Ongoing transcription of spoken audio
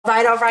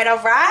All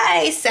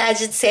right,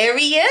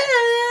 Sagittarius.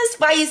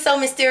 Why you so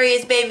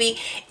mysterious, baby?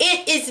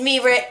 It is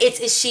Mira, it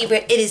is Shira,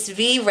 it is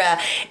Vera,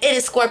 it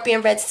is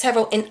ScorpionReddz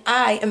Tarot, and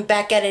I am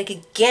back at it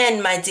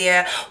again, my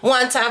dear.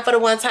 One time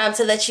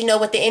to let you know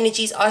what the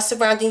energies are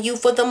surrounding you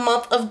for the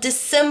month of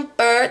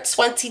December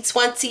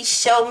 2020.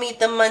 Show me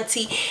the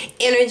monthly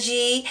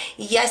energy.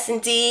 Yes,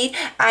 indeed.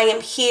 I am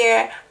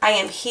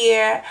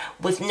here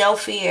with no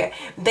fear.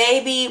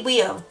 Baby,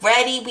 we are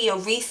ready. We are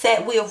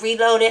reset. We are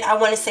reloaded. I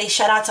want to say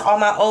shout out to all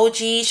my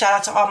OGs. Shout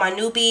out to all my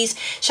newbies.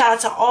 Shout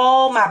out to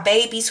all my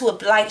babies who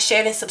have liked,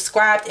 shared, and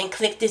subscribed and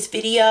clicked this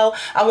video.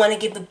 I want to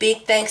give a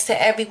big thanks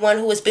to everyone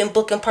who has been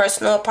booking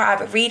personal and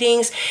private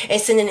readings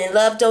and sending in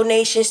love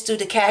donations through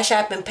the Cash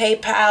App and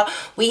PayPal.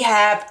 We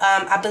have,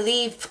 I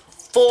believe,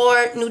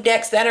 4 new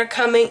decks that are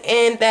coming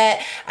in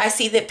that I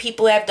see that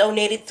people have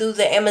donated through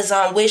the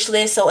Amazon wish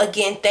list. So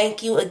again,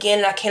 thank you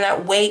again. I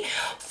cannot wait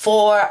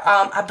for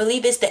I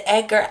believe it's the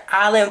Edgar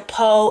Allan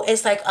Poe.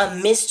 It's like a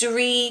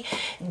mystery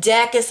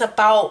deck. It's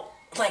about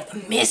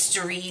like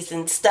mysteries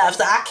and stuff,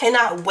 so I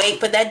cannot wait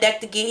for that deck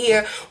to get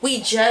here.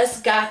 We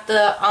just got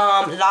the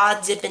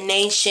Law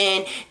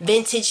Divination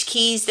vintage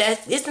keys.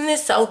 Isn't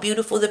this so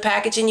beautiful, the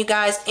packaging, you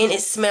guys? And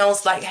it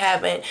smells like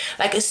heaven.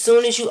 Like as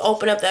soon as you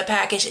open up that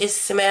package, it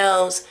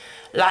smells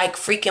like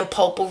freaking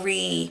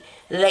potpourri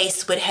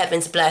laced with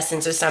heaven's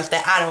blessings or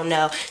something. I don't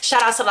know.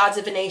 Shout out to Law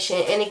Divination.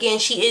 And again,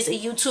 she is a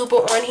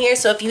YouTuber on here,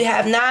 so if you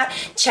have not,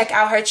 check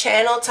out her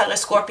channel. Tell her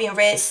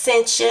ScorpionReddz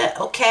sent you,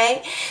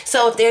 okay?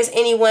 So if there's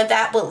anyone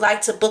that would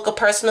like to book a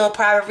personal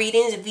private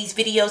readings, if these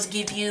videos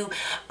give you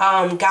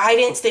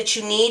guidance that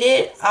you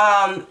needed,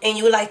 and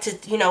you would like to,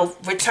 you know,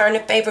 return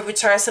a favor,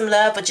 return some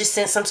love, or just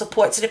send some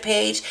support to the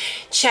page,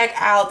 check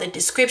out the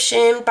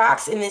description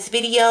box in this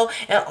video.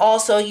 And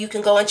also you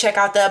can go and check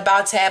out the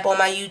About tab on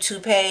my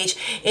YouTube page.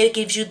 It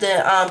gives you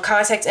the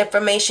contact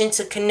information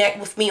to connect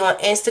with me on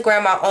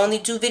Instagram. I only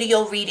do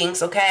video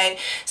readings, okay?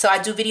 So I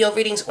do video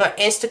readings on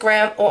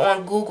Instagram or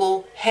on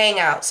Google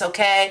Hangouts,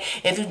 okay?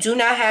 If you do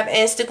not have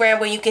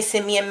Instagram where you can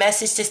send me a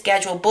message to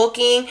schedule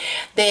booking,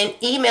 then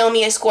email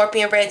me at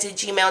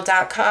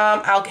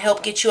scorpionreddztarot@gmail.com. I'll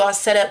help get you all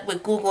set up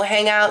with Google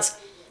Hangouts.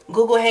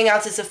 Google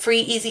Hangouts is a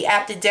free, easy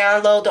app to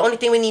download. The only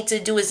thing we need to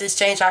do is just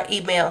change our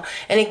email.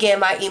 And again,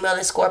 my email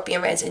is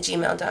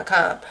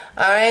scorpionreddztarot@gmail.com.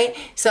 Alright?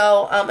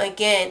 So,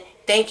 again,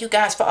 thank you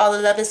guys for all the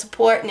love and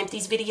support. And if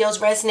these videos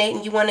resonate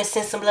and you want to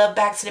send some love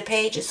back to the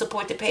page and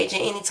support the page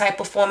in any type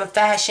of form of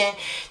fashion,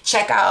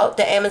 check out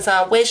the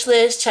Amazon wish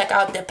list. Check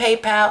out the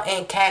PayPal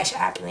and Cash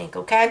App link,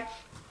 okay?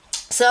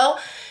 So,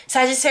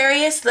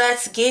 Sagittarius,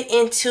 let's get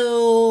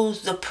into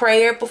the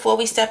prayer before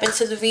we step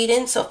into the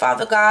reading. So,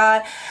 Father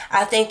God,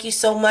 I thank you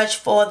so much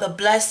for the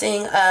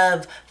blessing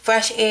of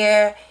fresh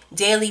air,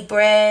 daily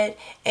bread,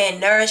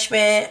 and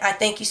nourishment. I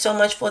thank you so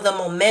much for the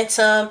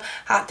momentum,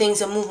 how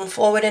things are moving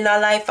forward in our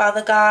life,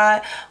 Father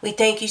God. We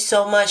thank you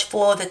so much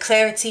for the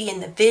clarity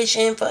and the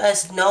vision, for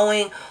us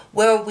knowing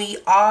where we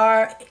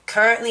are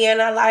currently in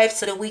our life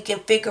so that we can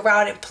figure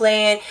out and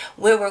plan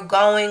where we're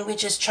going. We're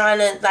just trying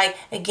to, like,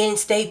 again,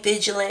 stay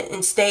vigilant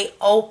and stay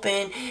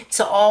open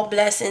to all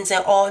blessings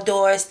and all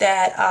doors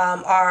that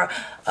are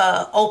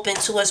open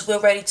to us. We're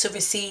ready to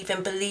receive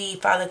and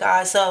believe, Father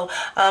God. So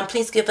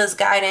please give us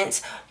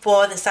guidance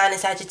for the sign of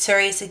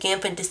Sagittarius again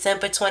for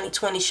December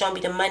 2020. Show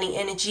me the money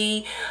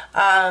energy.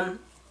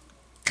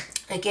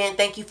 Again,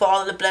 thank you for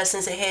all of the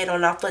blessings ahead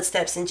on our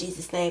footsteps in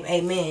Jesus' name.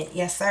 Amen.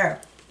 Yes,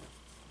 sir.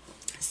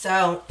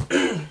 So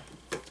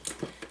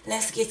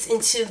let's get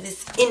into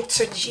this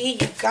energy,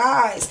 you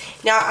guys.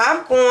 Now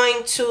I'm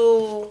going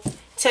to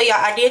tell y'all,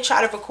 I did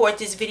try to record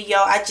this video.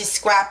 I just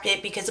scrapped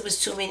it because it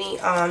was too many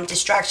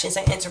distractions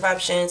and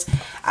interruptions.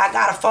 I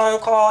got a phone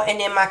call,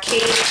 and then my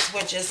kids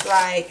were just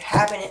like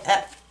having it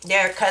up.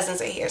 Their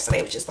cousins are here, so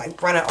they were just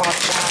like running off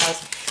the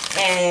house,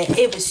 and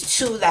it was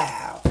too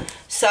loud.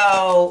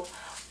 So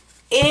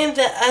in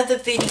the other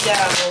video,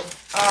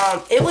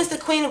 it was the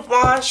Queen of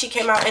Wands. She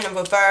came out in a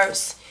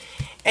reverse.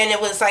 And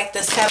it was like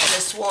the Seven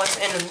of Swords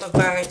in the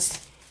reverse.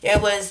 It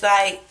was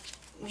like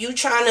you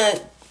trying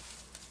to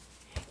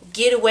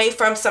get away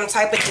from some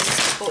type of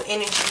deceitful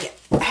energy.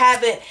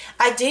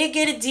 I did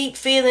get a deep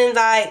feeling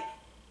like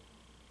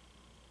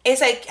it's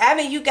like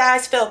having you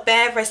guys felt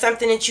bad for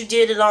something that you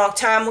did a long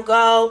time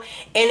ago,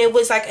 and it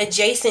was like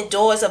adjacent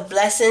doors of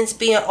blessings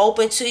being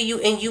open to you,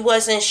 and you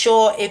wasn't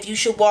sure if you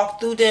should walk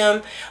through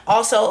them.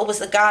 Also, it was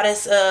the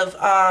goddess of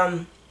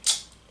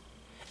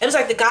it was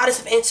like the goddess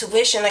of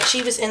intuition, like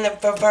she was in the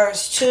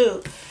reverse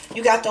too.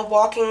 You got the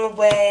walking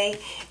away,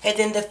 and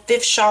then the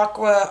 5th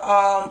chakra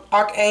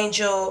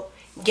archangel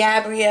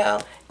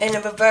Gabriel in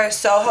the reverse.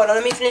 So hold on,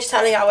 let me finish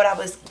telling y'all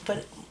what's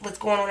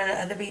going on in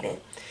the other reading.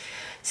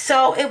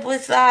 So it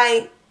was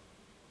like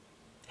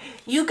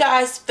you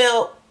guys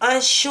felt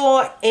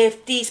unsure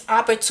if these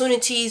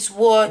opportunities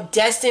were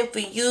destined for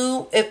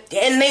you,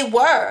 and they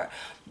were,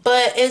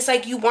 but it's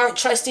like you weren't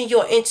trusting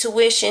your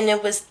intuition.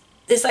 It was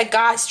it's like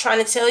God's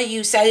trying to tell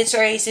you,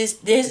 Sagittarius,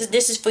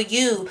 this is for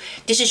you.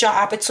 This is your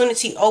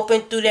opportunity.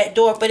 Open through that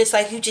door. But it's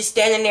like you just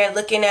standing there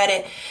looking at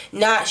it,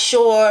 not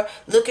sure,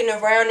 looking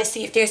around to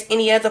see if there's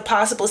any other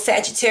possible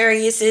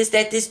Sagittariuses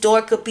that this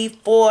door could be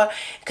for.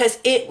 Because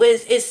it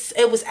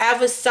was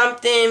ever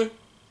something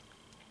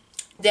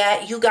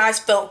that you guys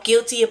felt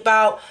guilty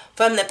about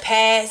from the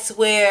past,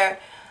 where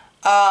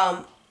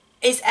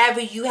it's ever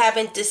you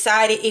haven't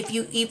decided if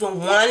you even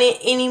want it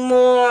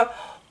anymore,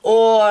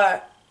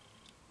 or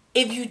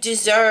if you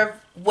deserve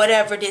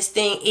whatever this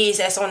thing is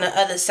that's on the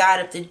other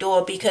side of the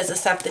door because of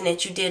something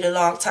that you did a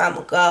long time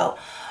ago.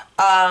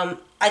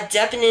 I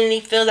definitely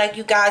feel like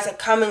you guys are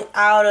coming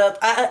out of,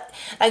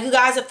 like you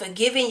guys are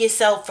forgiving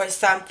yourself for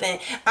something.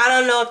 I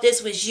don't know if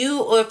this was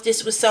you or if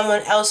this was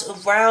someone else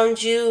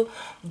around you,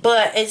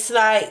 but it's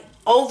like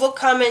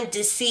overcoming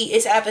deceit.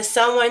 It's either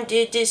someone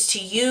did this to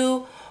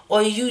you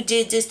or you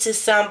did this to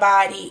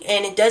somebody,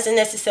 and it doesn't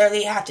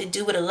necessarily have to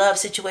do with a love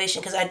situation,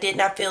 because I did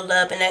not feel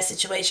love in that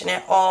situation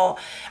at all.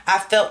 I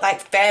felt like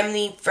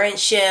family,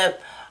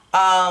 friendship,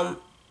 like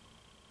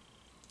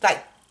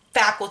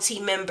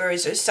faculty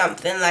members or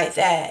something like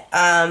that.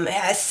 It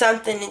has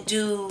something to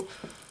do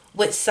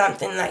with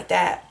something like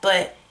that.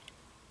 But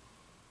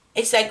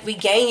it's like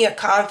regain your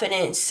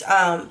confidence.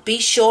 Be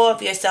sure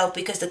of yourself,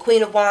 because the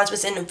Queen of Wands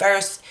was in the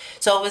verse.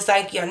 So it was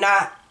like you're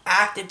not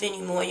active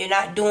anymore. You're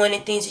not doing the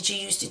things that you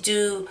used to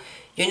do.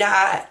 You're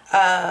not,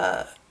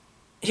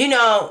 you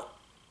know,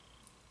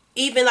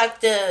 even like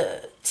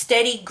the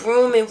steady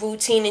grooming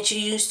routine that you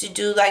used to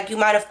do, like you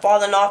might have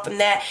fallen off from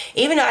that.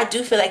 Even though I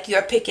do feel like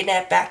you're picking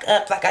that back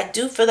up. Like I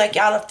do feel like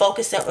y'all are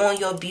focusing on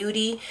your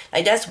beauty.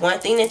 Like that's one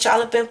thing that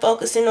y'all have been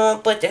focusing on,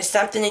 but there's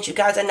something that you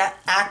guys are not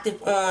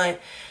active on.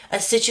 A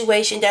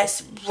situation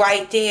that's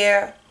right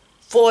there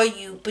for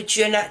you, but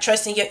you're not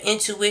trusting your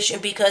intuition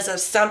because of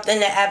something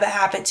that ever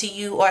happened to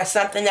you, or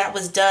something that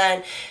was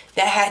done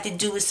that had to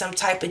do with some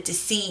type of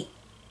deceit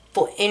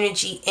for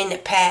energy in the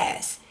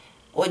past,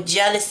 or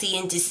jealousy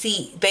and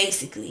deceit,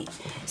 basically.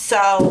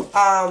 So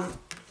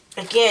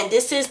again,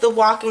 this is the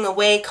walking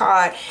away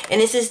card,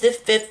 and this is the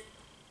 5th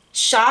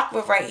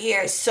chakra right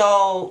here.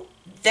 So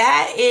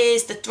that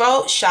is the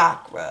throat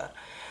chakra.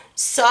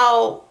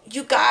 So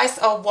you guys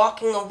are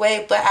walking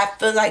away, but I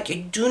feel like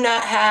you do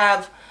not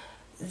have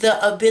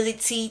the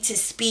ability to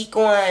speak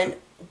on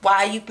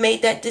why you've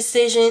made that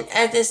decision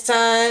at this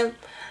time.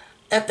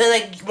 I feel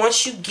like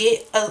once you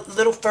get a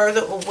little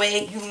further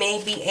away, you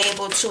may be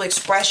able to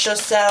express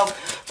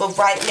yourself. But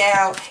right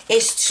now,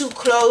 it's too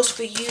close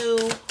for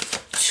you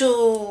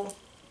to...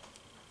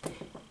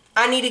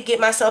 I need to get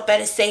myself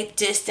at a safe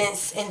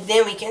distance, and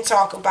then we can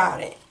talk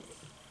about it.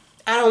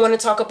 I don't want to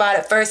talk about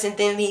it first and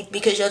then leave,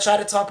 because you'll try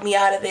to talk me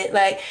out of it.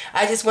 Like,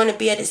 I just want to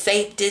be at a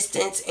safe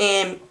distance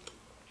and,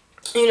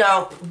 you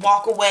know,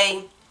 walk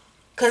away,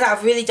 because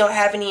I really don't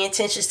have any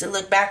intentions to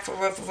look back for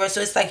real.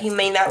 So it's like you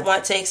may not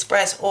want to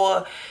express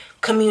or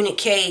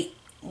communicate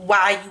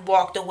why you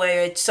walked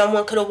away, or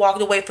someone could have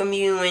walked away from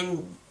you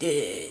and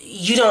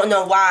you don't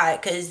know why,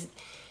 because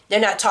they're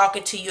not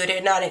talking to you, or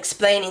they're not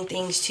explaining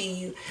things to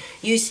you.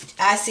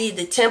 I see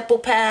the temple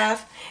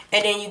path,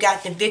 and then you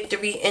got the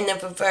victory in the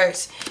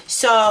reverse.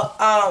 So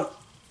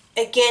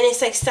again,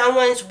 it's like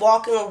someone's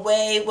walking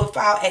away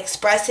without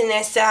expressing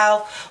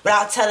themselves,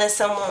 without telling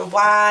someone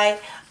why.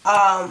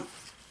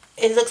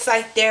 It looks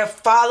like they're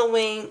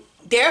following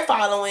their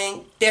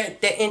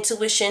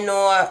intuition,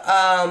 or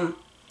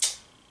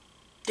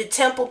the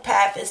temple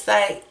path is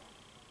like,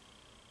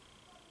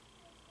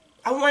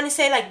 I want to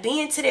say like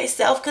being to their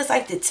self, because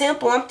like the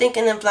temple, I'm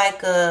thinking of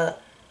like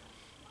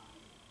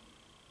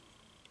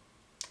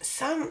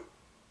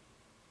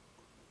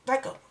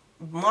like a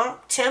monk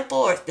temple,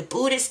 or the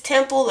Buddhist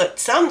temple, or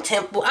some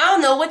temple. I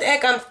don't know what the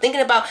heck I'm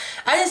thinking about.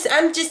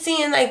 I'm just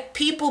seeing like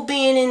people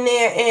being in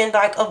there in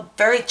like a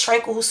very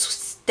tranquil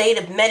state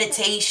of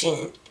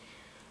meditation.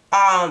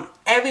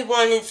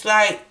 Everyone is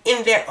like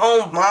in their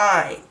own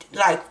mind,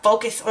 like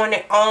focused on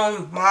their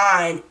own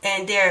mind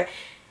and their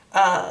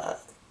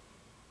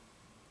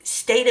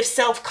state of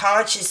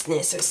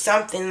self-consciousness, or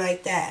something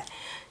like that.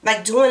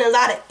 Like doing a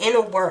lot of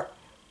inner work,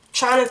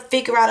 trying to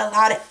figure out a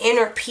lot of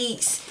inner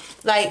peace,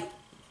 like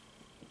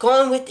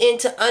going within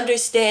to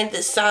understand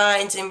the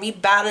signs and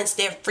rebalance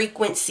their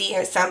frequency,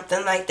 or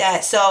something like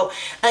that. So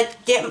like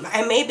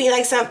it may be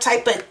like some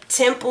type of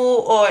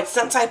temple, or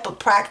some type of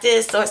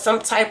practice, or some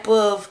type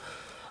of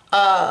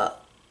I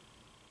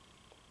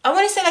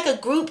want to say like a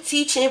group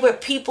teaching, where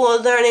people are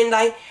learning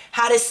like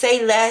how to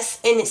say less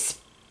and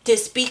to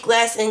speak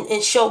less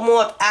and show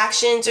more of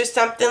actions, or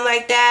something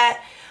like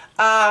that.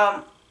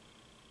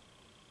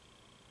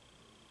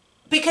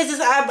 Because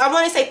I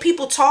want to say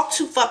people talk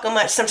too fucking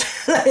much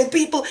sometimes. Like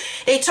people,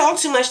 they talk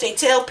too much. They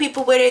tell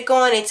people where they're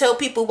going. They tell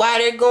people why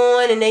they're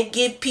going. And they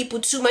give people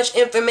too much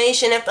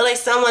information. I feel like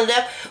someone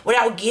left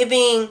without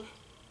giving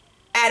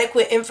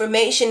adequate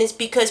information. Is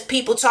because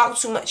people talk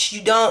too much.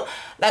 You don't,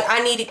 like, I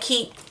need to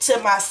keep to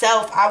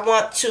myself. I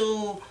want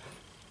to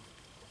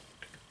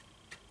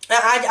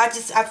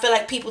I feel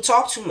like people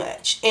talk too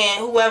much, and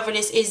whoever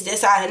this is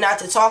decided not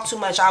to talk too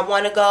much. I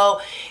want to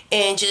go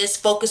and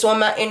just focus on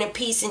my inner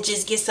peace and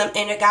just get some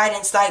inner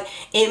guidance. Like,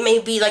 it may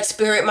be like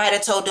spirit might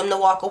have told them to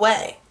walk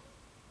away.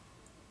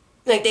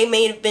 Like, they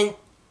may have been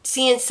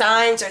seeing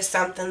signs or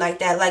something like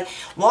that. Like,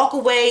 walk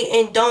away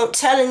and don't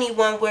tell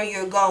anyone where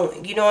you're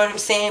going. You know what I'm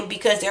saying?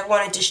 Because they're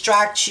going to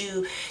distract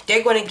you.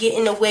 They're going to get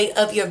in the way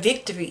of your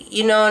victory.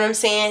 You know what I'm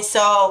saying?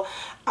 So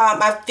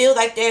I feel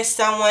like there's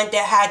someone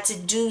that had to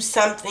do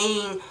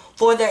something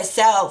for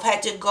themselves,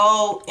 had to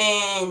go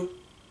and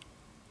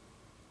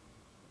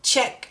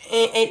check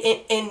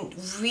and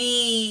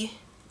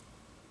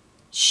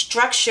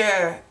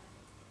restructure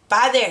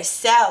by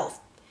themselves.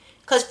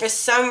 Because for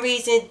some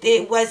reason,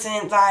 it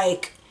wasn't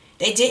like,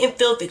 they didn't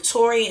feel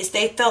victorious.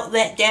 They felt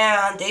let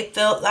down. They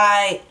felt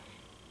like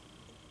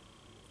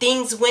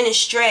things went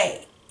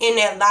astray in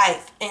their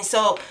life. And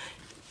so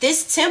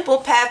this temple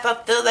path, I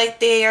feel like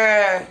they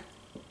are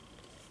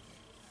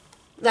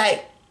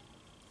like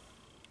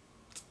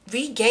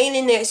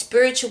regaining their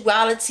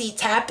spirituality,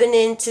 tapping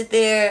into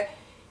their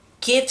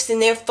gifts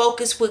and their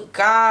focus with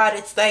God.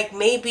 It's like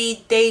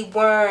maybe they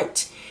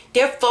weren't,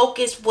 their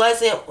focus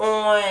wasn't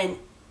on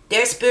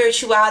their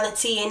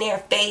spirituality and their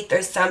faith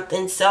or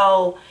something.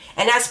 So,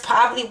 and that's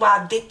probably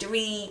why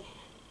victory,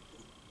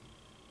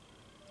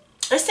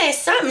 let's say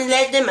something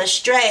led them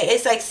astray.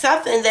 It's like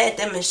something led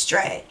them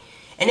astray,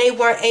 and they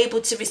weren't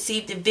able to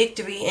receive the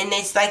victory. And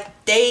it's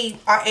like they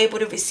are able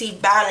to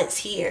receive balance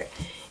here.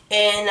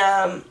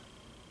 And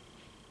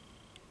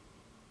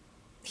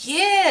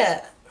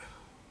yeah,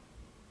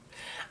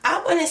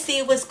 I want to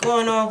see what's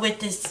going on with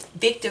this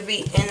victory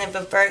in the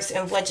reverse,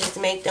 and what just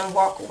make them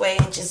walk away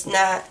and just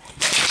not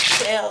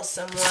tell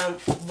someone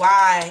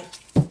why.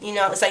 You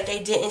know, it's like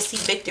they didn't see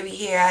victory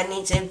here. I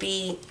need to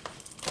be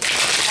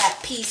at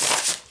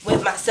peace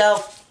with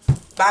myself,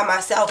 by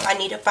myself. I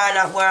need to find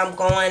out where I'm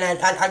going.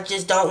 I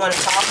just don't want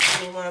to talk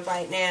to anyone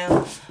right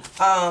now.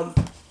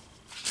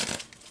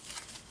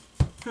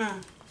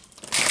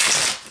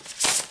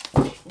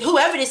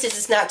 Whoever this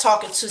is not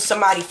talking to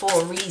somebody for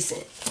a reason.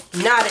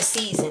 Not a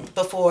season,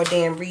 but for a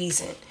damn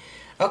reason.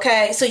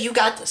 Okay, so you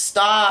got the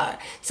Star.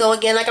 So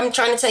again, like I'm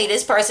trying to tell you,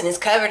 this person is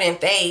covered in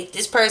faith.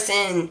 This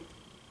person,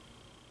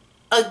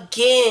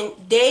 again,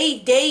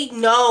 they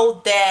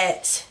know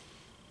that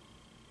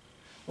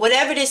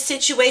whatever this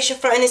situation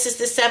for, and this is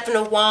the Seven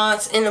of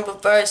Wands in the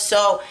reverse.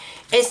 So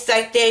it's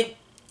like they're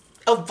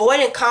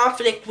avoiding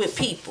conflict with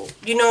people.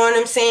 You know what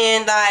I'm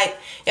saying? Like,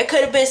 it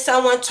could have been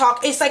someone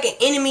talk. It's like an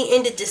enemy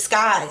in the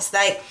disguise.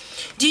 Like,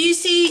 do you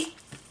see?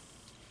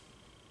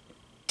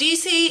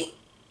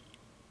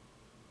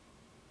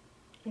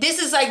 This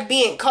is like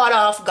being caught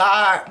off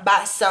guard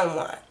by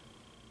someone.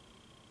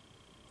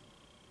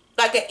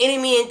 Like an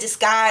enemy in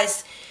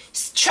disguise,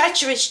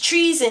 treacherous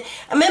treason.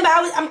 Remember,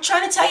 I'm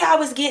trying to tell you, I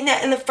was getting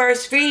that in the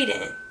first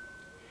reading.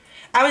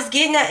 I was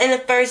getting that in the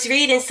first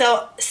reading.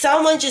 So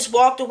someone just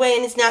walked away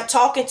and is not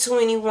talking to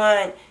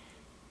anyone.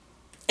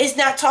 It's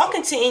not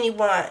talking to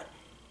anyone.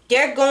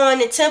 They're going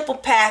the temple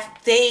path.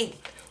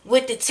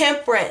 With the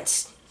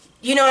temperance.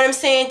 You know what I'm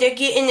saying? They're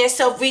getting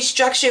themselves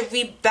restructured,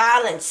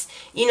 rebalanced.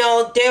 You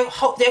know, they're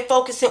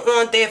focusing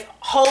on their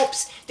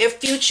hopes, their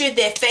future,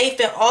 their faith,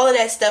 and all of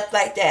that stuff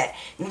like that.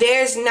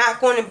 There's not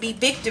going to be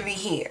victory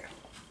here.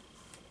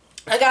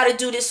 I got to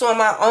do this on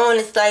my own.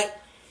 It's like,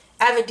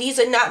 these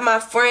are not my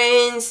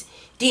friends.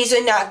 These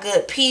are not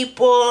good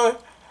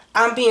people.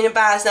 I'm being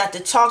advised not to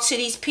talk to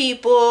these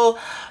people,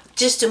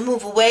 just to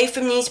move away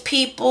from these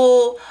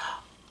people.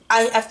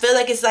 I feel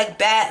like it's like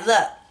bad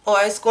luck, or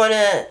it's going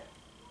to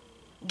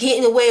get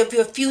in the way of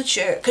your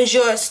future because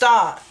you're a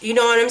star. You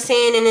know what I'm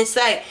saying? And it's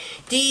like,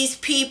 these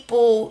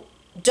people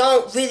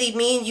don't really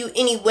mean you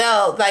any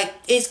well. Like,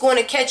 it's going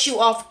to catch you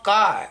off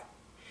guard.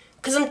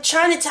 Because I'm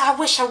trying to tell, I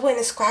wish I wouldn't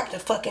have scrapped the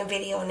fucking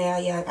video now,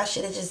 young. I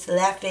should have just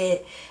left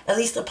it, at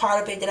least the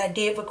part of it that I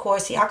did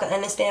record, so y'all can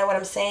understand what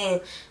I'm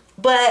saying.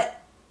 But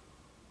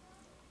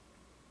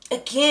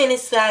again,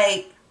 it's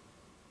like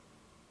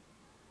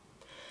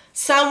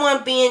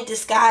someone being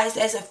disguised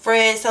as a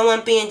friend,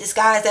 someone being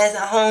disguised as a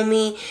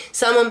homie,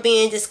 someone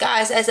being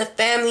disguised as a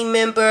family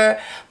member,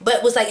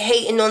 but was like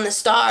hating on the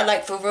Star,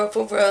 like for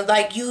real,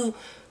 like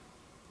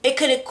it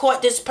could have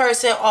caught this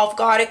person off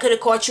guard. It could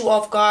have caught you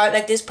off guard.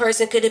 Like, this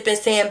person could have been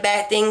saying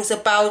bad things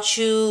about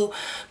you,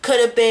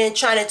 could have been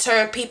trying to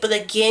turn people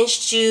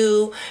against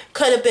you,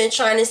 could have been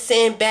trying to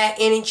send bad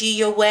energy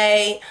your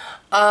way.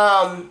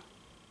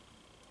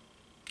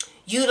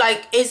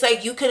 It's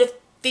like you could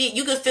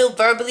feel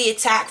verbally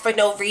attacked for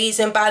no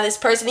reason by this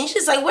person. And you're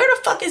just like, where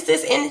the fuck is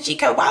this energy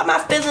coming? Why am I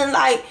feeling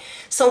like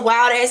some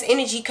wild ass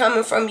energy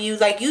coming from you?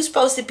 Like, you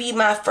supposed to be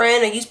my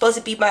friend, or you supposed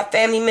to be my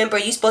family member,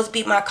 you supposed to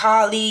be my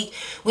colleague.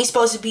 We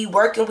supposed to be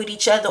working with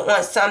each other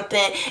on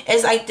something.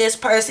 It's like this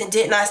person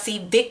did not see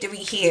victory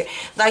here.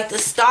 Like, the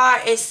Star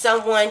is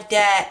someone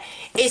that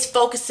is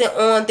focusing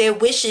on their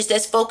wishes,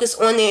 that's focused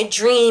on their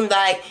dream.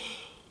 Like,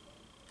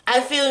 I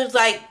feel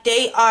like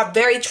they are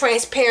very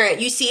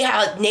transparent. You see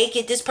how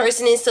naked this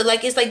person is. So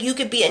like, it's like you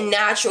could be a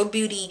natural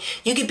beauty.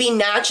 You could be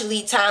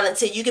naturally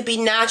talented. You could be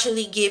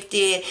naturally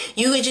gifted.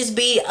 You could just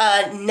be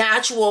a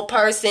natural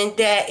person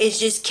that is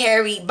just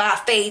carried by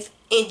faith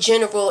in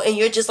general. And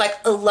you're just like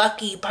a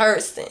lucky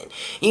person,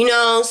 you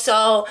know?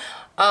 So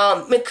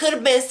it could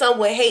have been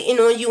someone hating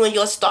on you and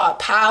your star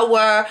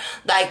power.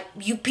 Like,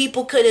 you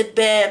people could have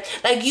been,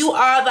 like, you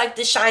are like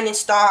the shining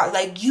star.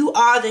 Like, you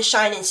are the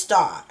shining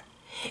star.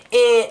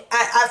 And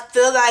I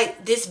feel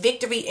like this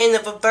victory in the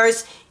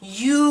reverse,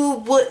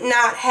 you would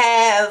not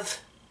have,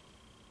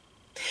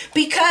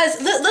 because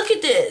look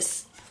at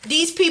this.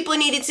 These people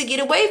needed to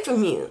get away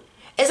from you.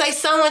 It's like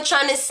someone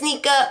trying to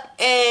sneak up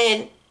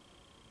and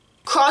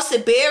cross a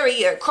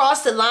barrier,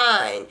 cross the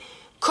line.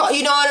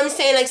 You know what I'm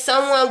saying? Like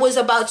someone was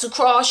about to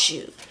cross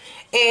you.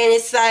 And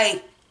it's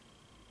like,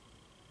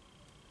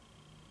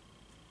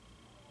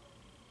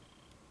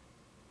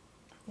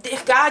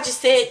 God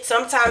just said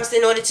sometimes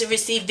in order to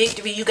receive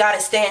victory, you got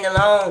to stand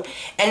alone.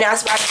 And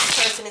that's why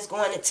this person is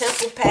going the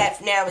temple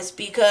path now, is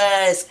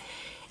because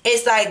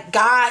it's like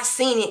God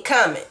seen it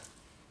coming.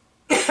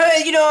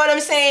 You know what I'm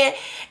saying?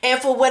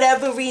 And for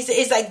whatever reason,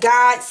 it's like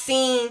God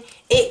seen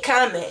it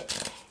coming.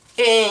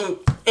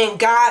 And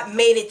God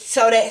made it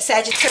so that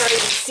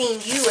Sagittarius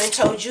seen you and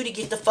told you to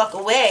get the fuck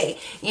away.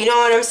 You know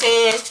what I'm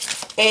saying?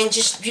 And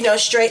just, you know,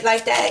 straight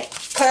like that.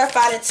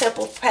 Clarify the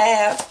temple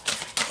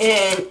path.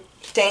 And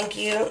thank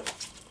you.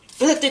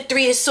 Look, the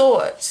Three of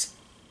Swords.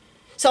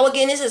 So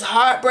again, this is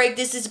heartbreak.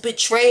 This is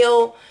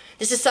betrayal.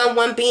 This is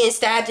someone being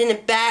stabbed in the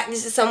back.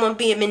 This is someone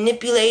being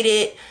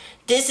manipulated.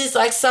 This is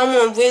like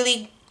someone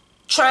really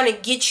trying to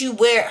get you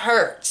where it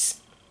hurts.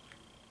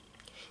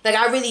 Like,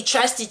 I really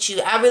trusted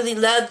you. I really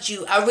loved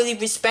you. I really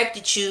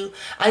respected you.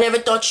 I never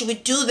thought you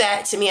would do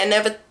that to me. I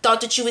never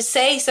thought that you would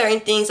say certain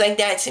things like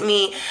that to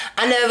me.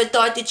 I never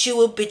thought that you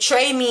would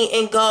betray me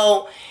and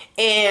go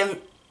and...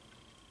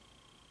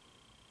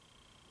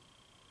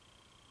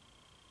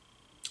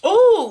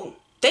 Ooh,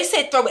 they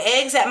said throw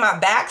eggs at my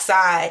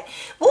backside.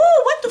 Ooh,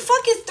 what the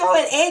fuck is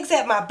throwing eggs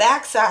at my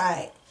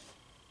backside?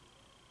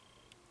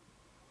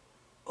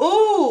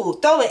 Ooh,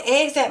 throwing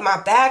eggs at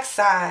my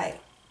backside.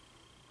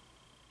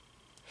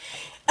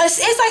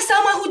 It's like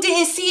someone who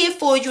didn't see it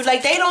for you.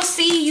 Like, they don't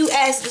see you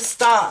as the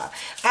star.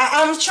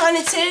 I'm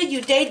trying to tell you,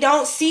 they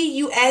don't see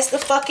you as the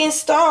fucking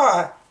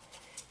star.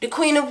 The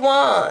Queen of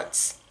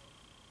Wands.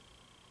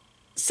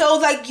 So,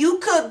 like, you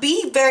could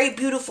be very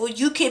beautiful.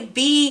 You could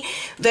be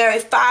very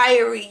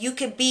fiery. You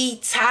could be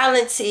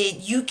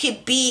talented. You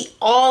could be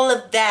all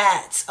of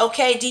that.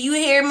 Okay, do you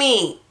hear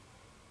me?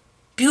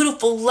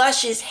 Beautiful,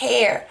 luscious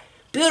hair.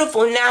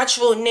 Beautiful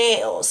natural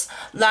nails.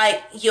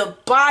 Like, your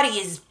body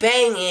is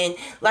banging.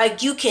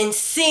 Like, you can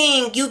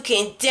sing, you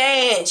can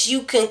dance,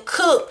 you can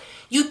cook,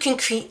 you can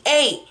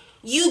create.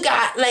 You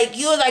got, like,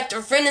 you're like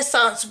the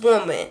Renaissance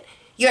woman.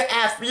 You're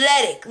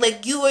athletic.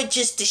 Like, you are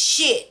just the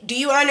shit. Do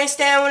you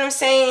understand what I'm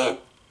saying?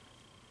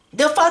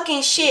 The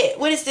fucking shit.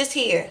 What is this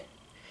here?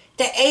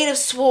 The Eight of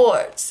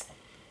Swords.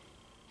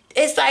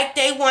 It's like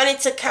they wanted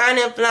to kind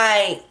of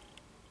like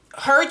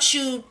hurt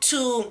you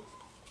to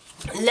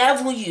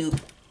level you.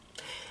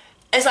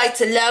 It's like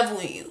to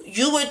level you.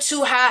 You were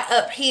too high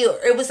up here.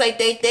 It was like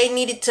they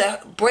needed to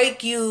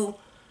break you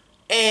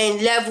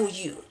and level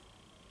you.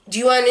 Do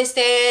you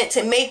understand?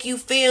 To make you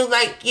feel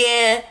like,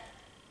 yeah,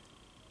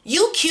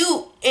 you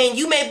cute and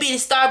you may be the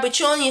star, but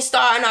you're only a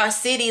star in our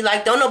city.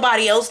 Like, don't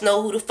nobody else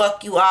know who the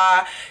fuck you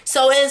are.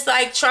 So it's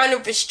like trying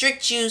to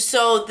restrict you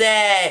so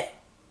that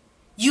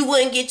you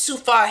wouldn't get too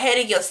far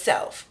ahead of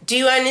yourself. Do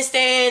you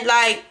understand?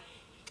 Like,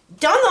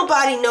 don't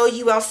nobody know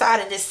you outside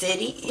of the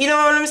city. You know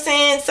what I'm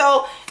saying?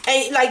 So,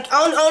 like,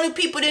 only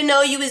people that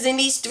know you is in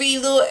these three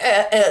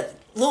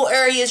little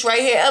areas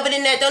right here. Other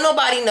than that, don't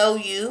nobody know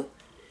you.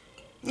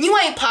 You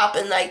ain't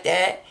popping like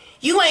that.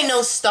 You ain't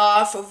no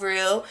star for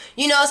real.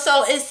 You know,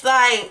 so it's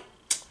like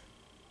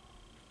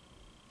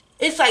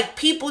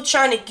people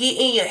trying to get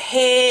in your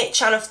head,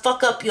 trying to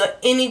fuck up your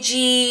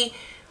energy,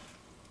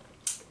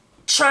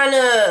 trying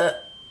to,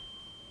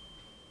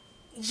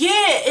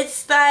 yeah,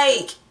 it's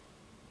like,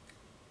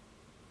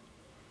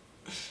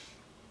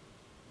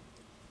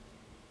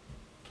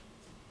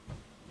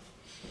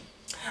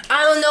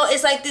 I don't know,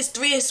 it's like this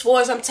Three of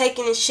Swords. I'm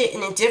taking this shit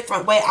in a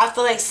different way. I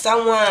feel like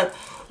someone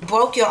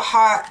broke your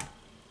heart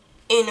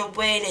in a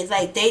way that,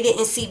 like, they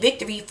didn't see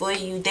victory for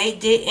you. They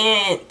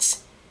didn't.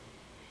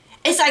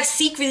 It's like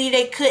secretly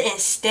they couldn't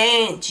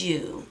stand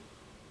you.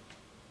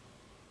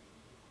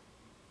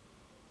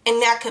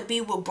 And that could be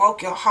what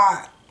broke your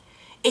heart.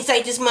 It's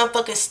like this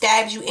motherfucker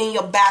stabbed you in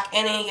your back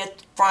and in your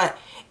front.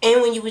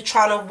 And when you were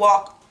trying to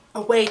walk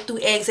away, threw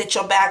eggs at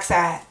your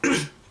backside.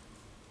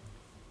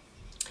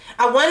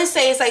 I want to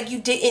say it's like you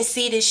didn't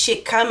see this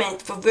shit coming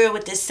for real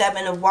with the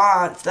Seven of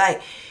Wands.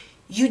 Like,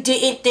 you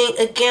didn't think,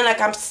 again, like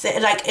I'm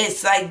saying, like,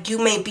 it's like you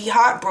may be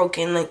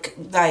heartbroken. Like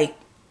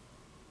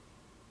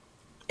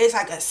it's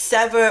like a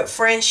severed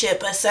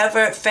friendship, a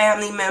severed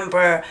family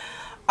member,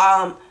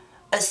 a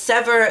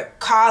severed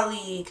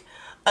colleague,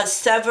 a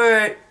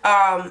severed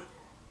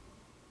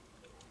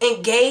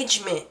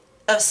engagement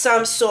of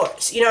some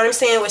sorts, you know what I'm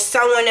saying, with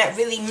someone that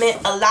really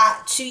meant a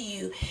lot to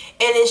you, and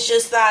it's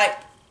just like,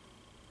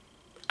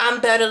 I'm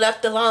better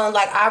left alone.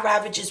 Like, I'd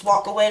rather just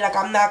walk away. Like,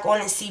 I'm not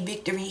going to see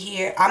victory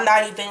here. I'm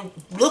not even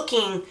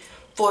looking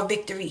for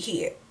victory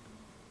here.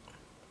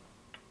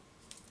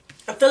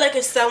 I feel like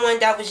it's someone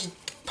that was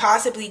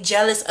possibly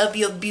jealous of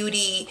your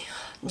beauty,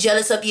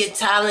 jealous of your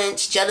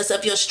talents, jealous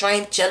of your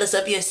strength, jealous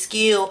of your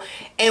skill,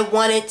 and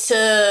wanted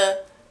to,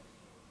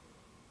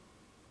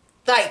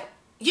 like,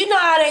 you know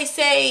how they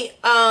say,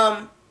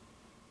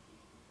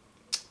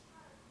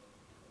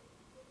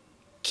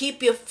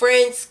 keep your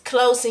friends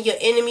close and your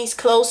enemies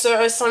closer,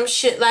 or some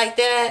shit like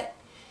that.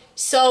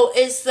 So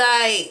it's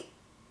like,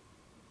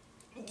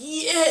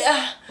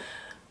 yeah,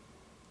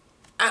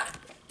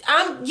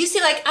 you see,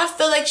 like, I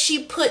feel like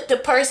she put the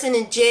person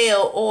in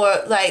jail,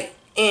 or like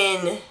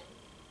in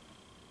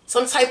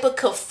some type of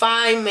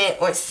confinement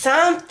or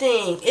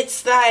something.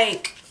 It's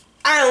like,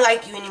 I don't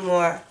like you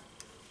anymore,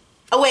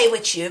 away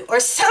with you, or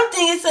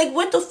something. It's like,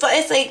 what the fuck?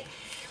 It's like,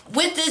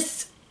 with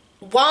this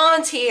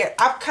wand here,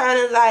 I'm kind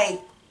of like,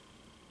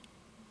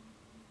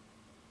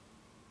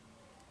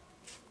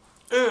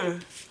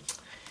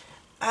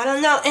 I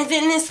don't know. And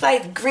then it's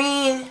like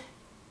green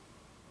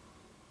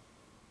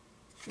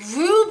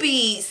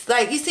rubies.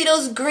 Like, you see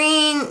those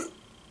green,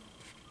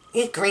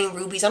 it's green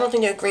rubies. I don't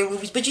think they're green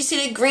rubies, but you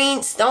see the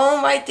green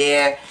stone right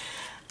there?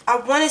 I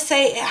want to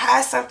say it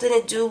has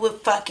something to do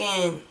with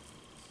fucking,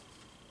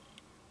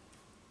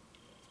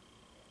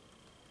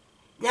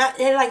 not,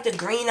 they're like the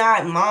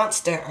green-eyed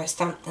monster or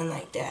something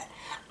like that.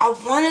 I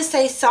want to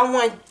say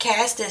someone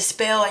cast a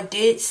spell or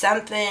did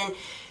something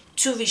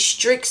to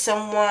restrict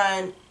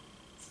someone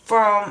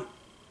from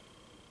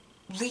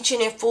reaching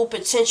their full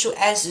potential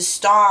as a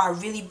star,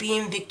 really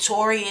being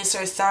victorious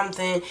or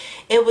something.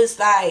 It was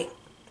like,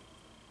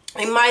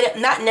 it might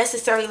have, not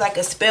necessarily like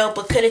a spell,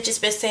 but could have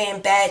just been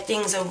saying bad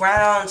things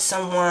around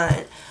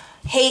someone,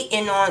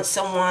 hating on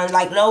someone,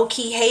 like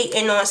low-key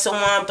hating on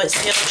someone, but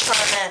still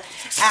trying to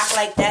act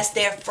like that's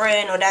their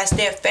friend or that's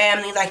their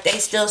family, like they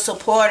still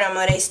support them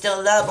or they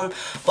still love them.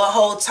 But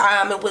whole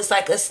time it was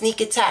like a sneak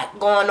attack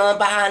going on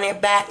behind their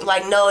back.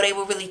 Like, no, they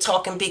were really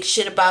talking big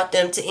shit about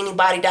them to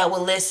anybody that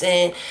would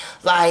listen.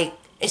 Like,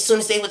 as soon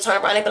as they would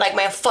turn around, they'd be like,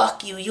 man,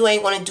 fuck you, you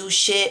ain't gonna do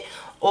shit.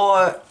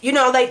 Or, you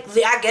know, like,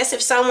 I guess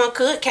if someone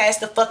could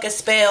cast a fucking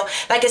spell,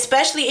 like,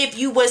 especially if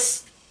you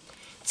was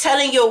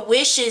telling your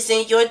wishes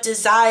and your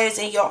desires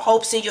and your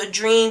hopes and your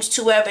dreams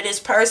to whoever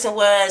this person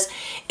was,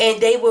 and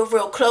they were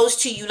real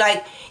close to you,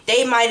 like,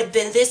 they might have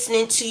been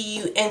listening to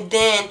you and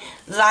then,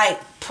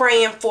 like,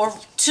 praying for,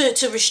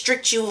 to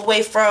restrict you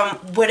away from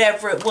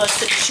whatever it was,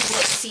 so that you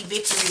wouldn't see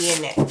victory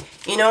in that.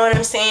 You know what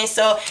I'm saying?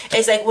 So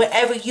it's like,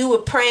 whatever you were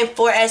praying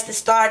for as the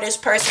star, this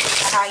person was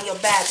behind your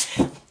back,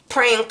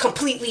 praying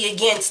completely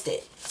against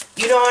it.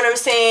 You know what I'm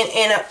saying?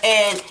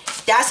 And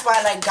that's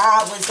why, like,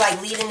 God was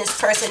like leading this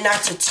person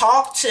not to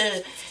talk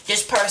to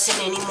this person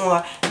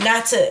anymore,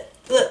 not to,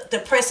 look, the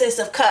Princess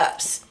of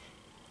Cups.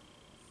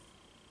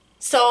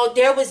 So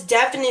there was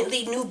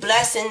definitely new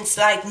blessings,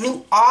 like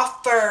new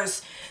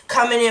offers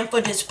coming in for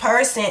this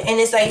person, and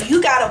it's like,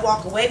 you gotta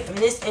walk away from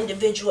this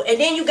individual. And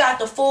then you got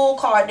the Fool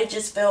card that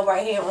just fell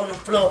right here on the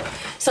floor.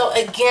 So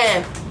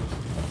again,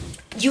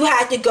 you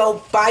had to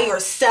go by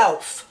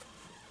yourself.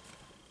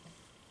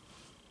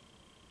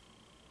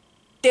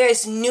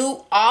 There's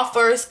new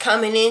offers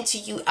coming into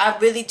you. I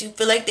really do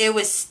feel like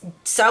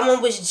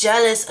someone was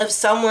jealous of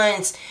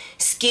someone's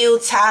skill,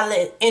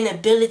 talent, and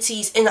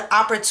abilities, and the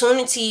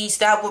opportunities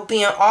that were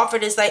being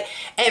offered. It's like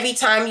every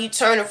time you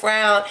turn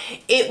around,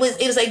 it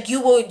was like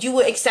you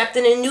were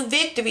accepting a new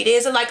victory.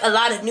 There's like a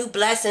lot of new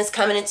blessings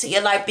coming into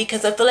your life,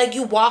 because I feel like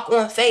you walk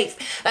on faith.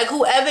 Like,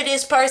 whoever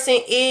this person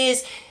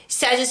is,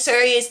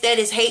 Sagittarius, that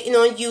is hating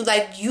on you,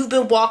 like, you've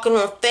been walking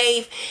on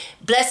faith.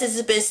 Blessings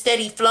have been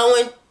steady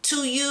flowing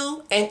to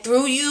you and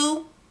through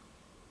you.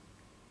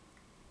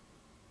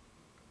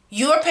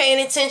 You're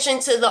paying attention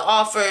to the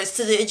offers,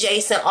 to the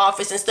adjacent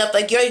offers and stuff.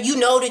 Like, you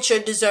know that you're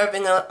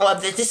deserving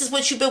of this. This is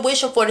what you've been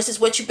wishing for. This is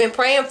what you've been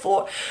praying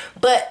for.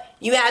 But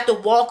you have to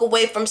walk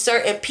away from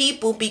certain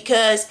people,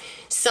 because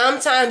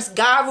sometimes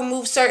God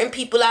removes certain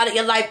people out of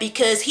your life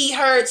because he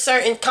heard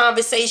certain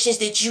conversations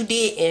that you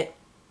didn't.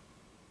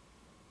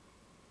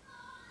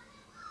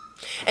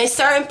 And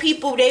certain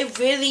people, they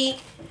really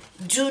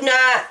do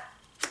not.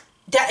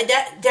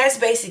 That's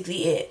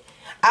basically it.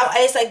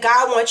 It's like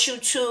God wants you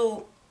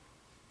to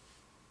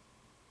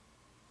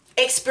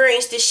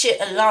experience this shit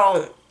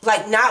alone.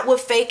 Like, not with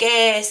fake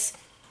ass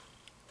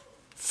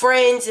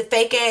friends and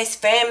fake ass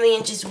family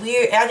and just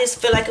weird. I just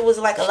feel like it was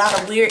like a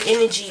lot of weird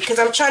energy. Because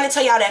I'm trying to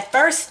tell y'all, that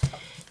first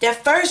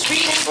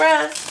reading,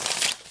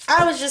 bruh,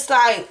 I was just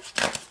like,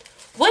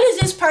 what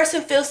does this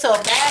person feel so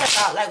bad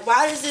about? Like,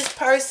 why does this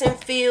person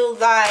feel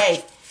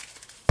like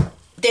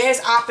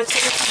there's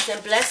opportunities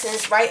and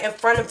blessings right in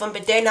front of them,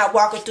 but they're not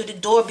walking through the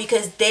door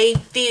because they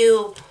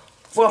feel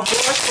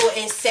remorseful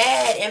and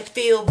sad and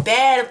feel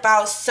bad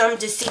about some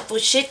deceitful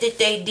shit that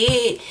they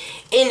did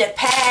in the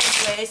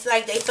past, where it's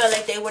like they felt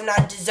like they were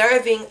not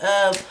deserving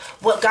of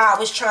what God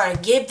was trying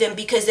to give them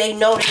because they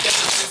know that they did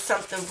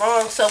something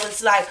wrong. So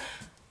it's like,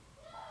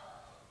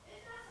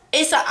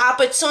 it's an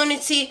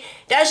opportunity.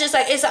 That's just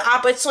like, it's an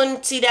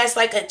opportunity that's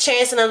like a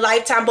chance in a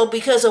lifetime, but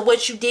because of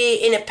what you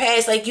did in the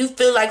past, like you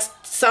feel like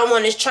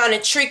someone is trying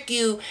to trick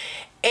you,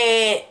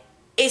 and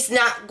it's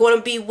not going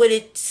to be what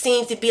it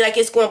seems to be. Like,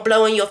 it's going to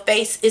blow in your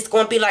face. It's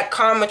going to be like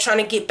karma trying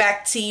to get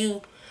back to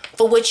you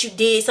for what you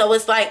did. So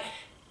it's like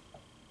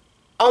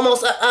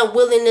almost an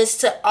unwillingness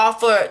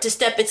to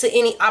step into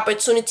any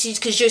opportunities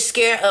because you're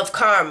scared of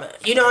karma.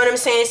 You know what I'm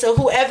saying? So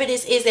whoever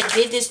this is that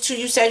did this to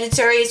you,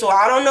 Sagittarius, or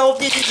I don't know if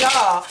this is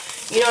y'all,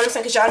 you know what I'm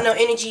saying? Because y'all know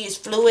energy is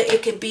fluid.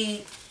 It could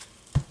be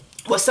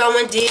what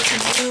someone did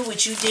to you,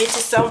 what you did to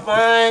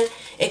someone.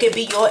 It could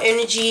be your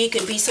energy. It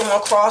could be someone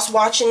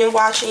cross-watching and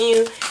watching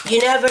you.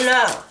 You never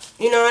know.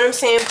 You know what I'm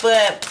saying?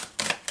 But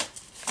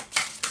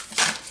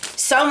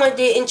someone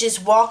didn't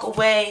just walk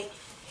away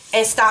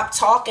and stop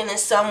talking to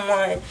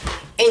someone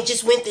and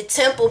just went the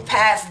temple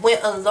path,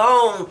 went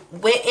alone,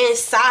 went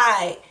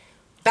inside,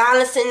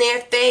 balancing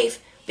their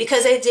faith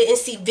because they didn't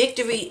see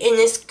victory in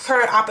this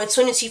current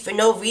opportunity for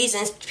no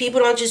reason. People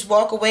don't just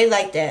walk away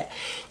like that.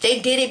 They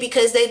did it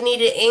because they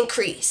needed an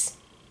increase.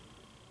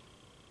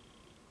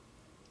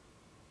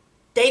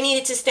 They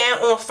needed to stand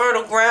on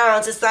fertile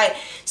grounds. It's like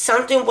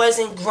something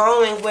wasn't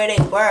growing where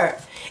they were.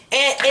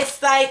 And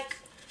it's like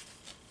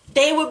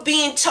they were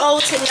being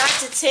told to not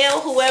to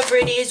tell whoever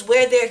it is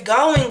where they're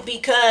going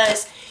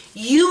because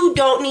you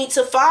don't need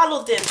to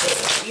follow them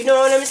there. You know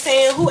what I'm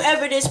saying?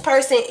 Whoever this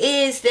person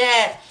is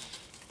that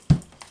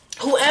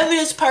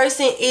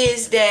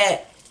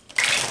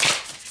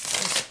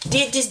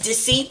did this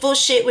deceitful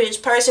shit where this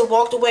person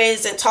walked away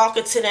and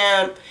talking to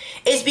them,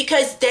 it's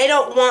because they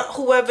don't want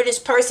whoever this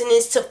person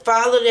is to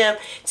follow them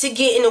to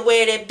get in the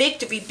way of their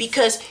victory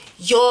because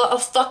you're a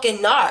fucking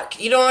narc.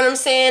 You know what I'm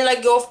saying?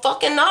 Like, you're a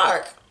fucking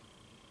narc.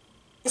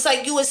 It's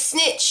like you a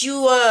snitch. You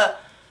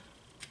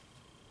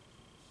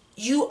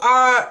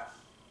are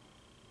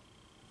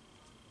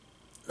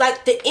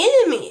like the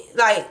enemy.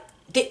 Like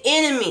the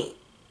enemy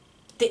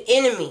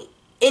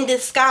in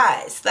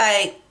disguise.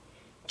 Like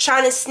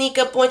trying to sneak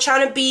up on,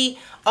 trying to be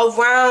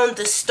around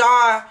the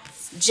star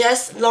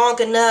just long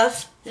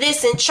enough.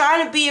 Listen,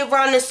 trying to be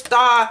around the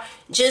star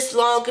just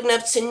long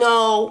enough to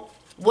know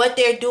what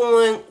they're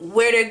doing,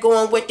 where they're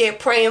going, what they're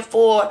praying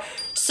for,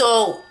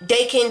 so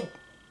they can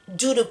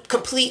do the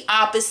complete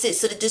opposite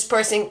so that this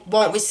person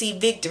won't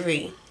receive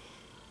victory.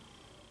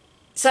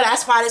 So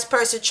that's why this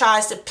person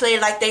tries to play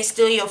like they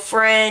still your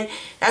friend.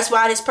 That's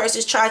why this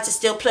person tries to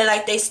still play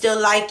like they still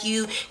like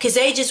you. Because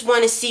they just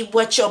want to see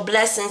what your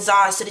blessings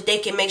are so that they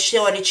can make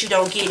sure that you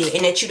don't get it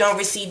and that you don't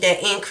receive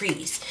that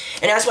increase.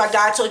 And that's why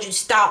God told you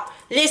stop.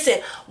 Listen,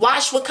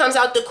 watch what comes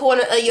out the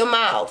corner of your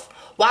mouth.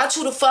 Watch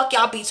who the fuck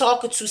y'all be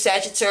talking to,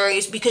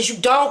 Sagittarius, because you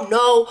don't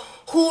know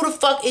who the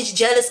fuck is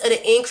jealous of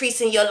the increase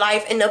in your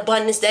life and the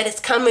abundance that is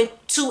coming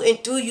to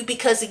and through you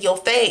because of your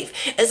faith.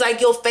 It's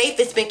like your faith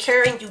has been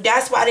carrying you.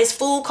 That's why this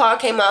Fool card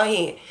came out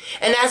here.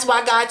 And that's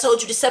why God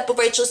told you to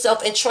separate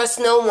yourself and trust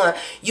no one.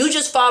 You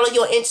just follow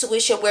your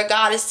intuition where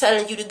God is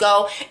telling you to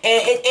go.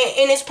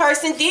 And this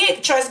person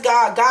did trust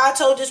God. God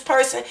told this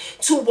person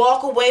to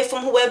walk away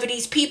from whoever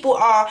these people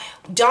are.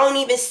 Don't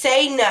even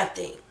say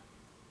nothing.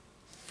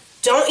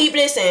 Don't even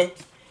listen.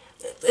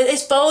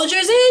 It's Folgers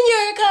in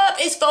your cup.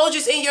 It's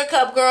Folgers in your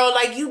cup, girl.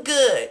 Like, you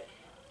good.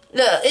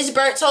 Look, it's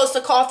burnt toast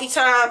to coffee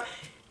time.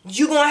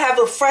 You're going to have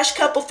a fresh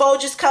cup of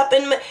Folgers cup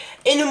in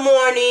the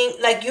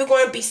morning. Like, you're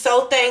going to be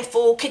so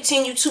thankful.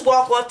 Continue to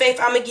walk on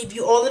faith. I'm going to give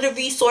you all of the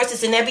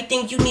resources and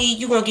everything you need.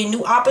 You're going to get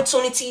new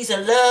opportunities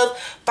of love,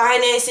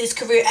 finances,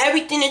 career,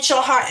 everything that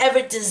your heart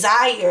ever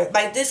desired.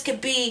 Like, this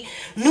could be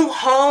new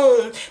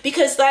home.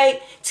 Because,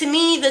 like, to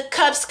me, the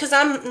cups, because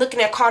I'm looking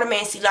at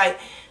cartomancy, like,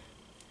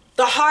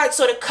 the hearts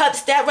or the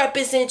cups, that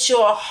represents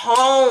your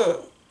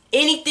home.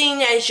 Anything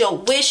that is your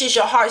wishes,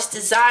 your heart's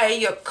desire,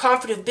 your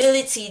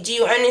comfortability. Do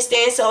you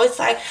understand? So it's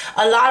like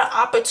a lot of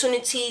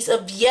opportunities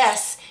of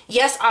yes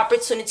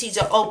opportunities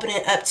are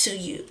opening up to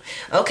you.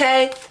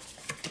 Okay?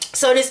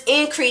 So this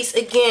increase,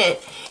 again,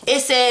 it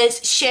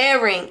says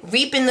sharing,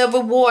 reaping the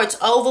rewards,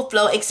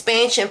 overflow,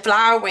 expansion,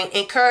 flowering,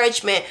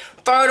 encouragement,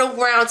 fertile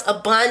grounds,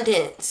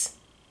 abundance.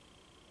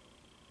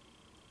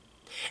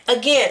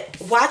 Again,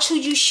 watch who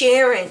you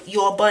sharing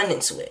your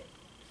abundance with.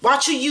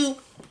 Watch who you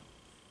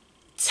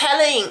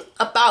telling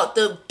about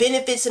the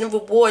benefits and the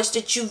rewards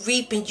that you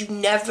reap, and you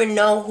never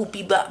know who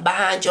be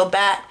behind your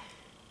back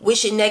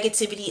wishing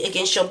negativity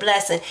against your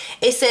blessing.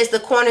 It says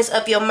the corners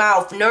of your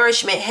mouth,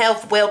 nourishment,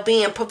 health,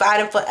 well-being,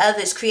 providing for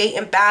others,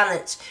 creating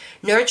balance,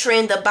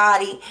 nurturing the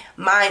body,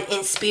 mind,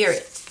 and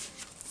spirit.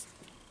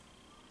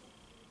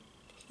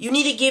 You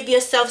need to give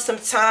yourself some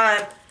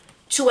time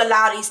to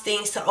allow these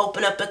things to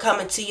open up and come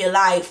into your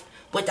life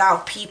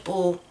without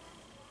people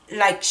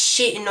like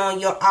shitting on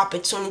your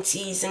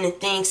opportunities and the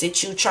things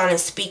that you trying to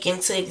speak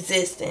into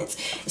existence.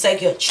 It's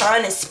like you're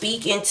trying to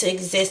speak into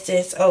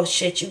existence. Oh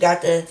shit, you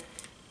got the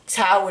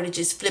tower that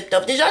just flipped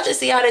up. Did y'all just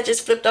see how that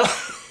just flipped up?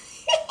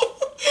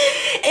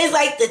 It's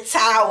like the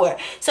tower.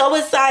 So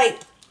it's like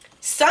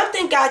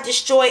something got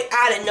destroyed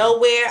out of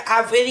nowhere.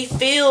 I really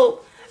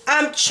feel,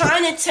 I'm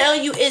trying to tell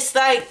you, it's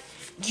like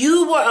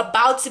you were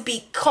about to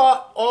be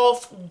caught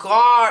off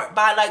guard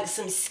by like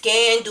some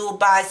scandal,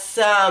 by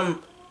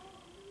some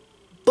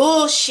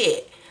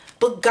bullshit.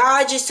 But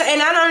God just,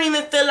 and I don't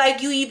even feel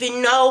like you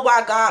even know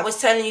why God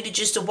was telling you to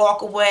just to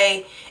walk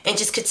away and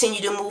just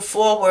continue to move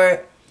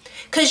forward.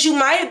 Because you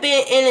might have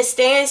been in a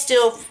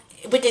standstill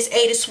with this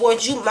Eight of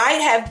Swords. You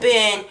might have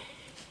been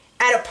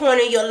at a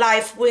point in your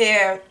life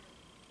where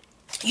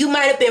you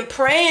might have been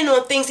praying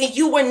on things and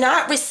you were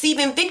not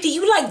receiving victory.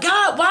 You like,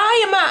 God,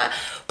 why am I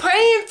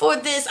praying for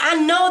this? I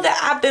know that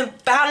I've been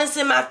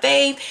balancing my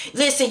faith.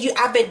 Listen,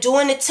 I've been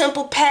doing the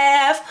temple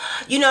path.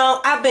 You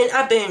know, I've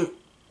been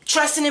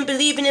trusting and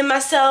believing in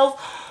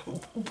myself.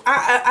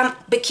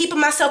 I've been keeping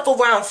myself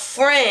around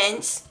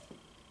friends.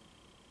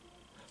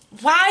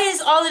 Why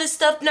is all of this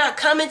stuff not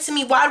coming to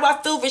me? Why do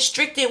I feel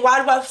restricted?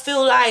 Why do I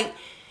feel like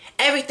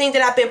everything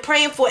that I've been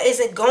praying for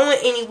isn't going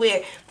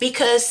anywhere?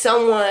 Because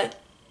someone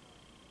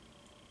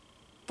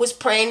was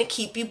praying to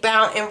keep you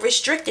bound and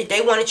restricted.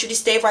 They wanted you to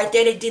stay right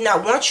there. They did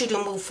not want you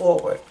to move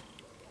forward.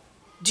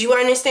 Do you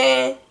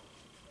understand?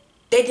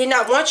 They did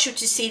not want you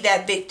to see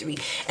that victory.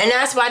 And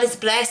that's why this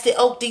blasted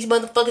oak, these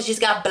motherfuckers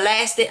just got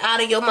blasted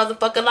out of your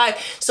motherfucking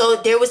life. So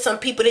there was some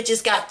people that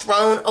just got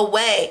thrown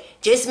away.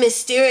 Just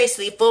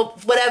mysteriously, for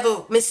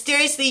whatever.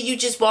 Mysteriously, you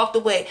just walked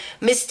away.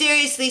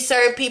 Mysteriously,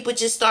 certain people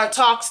just stop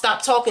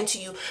talking to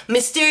you.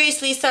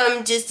 Mysteriously,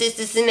 some just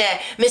this and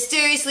that.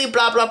 Mysteriously,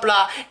 blah, blah,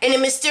 blah. And it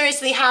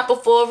mysteriously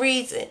happened for a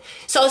reason.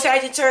 So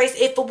Sagittarius,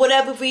 if for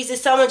whatever reason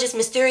someone just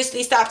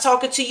mysteriously stopped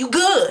talking to you,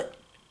 good.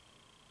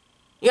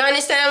 You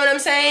understand what I'm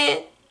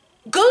saying?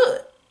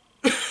 Good.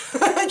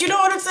 You know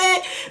what I'm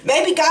saying?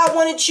 Maybe God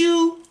wanted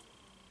you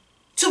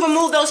to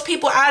remove those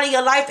people out of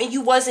your life and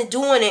you wasn't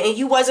doing it. And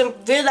you wasn't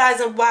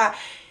realizing why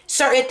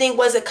certain thing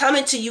wasn't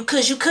coming to you.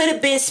 Because you could have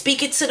been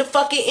speaking to the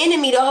fucking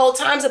enemy the whole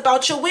time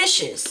about your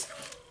wishes.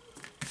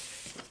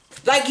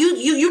 Like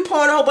you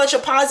pouring a whole bunch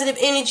of positive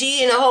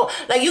energy and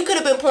like you could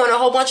have been pouring a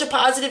whole bunch of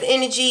positive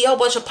energy, a whole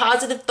bunch of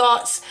positive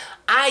thoughts,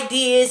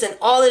 ideas, and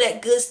all of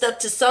that good stuff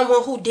to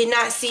someone who did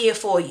not see it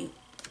for you.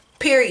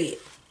 Period.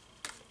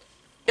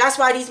 That's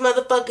why these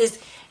motherfuckers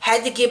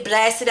had to get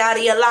blasted out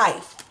of your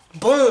life.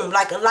 Boom,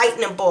 like a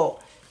lightning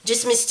bolt.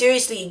 Just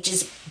mysteriously,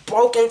 just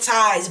broken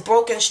ties,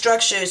 broken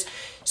structures.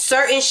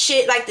 Certain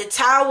shit, like the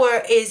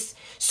tower, is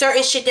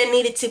certain shit that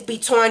needed to be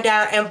torn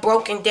down and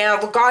broken down,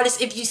 regardless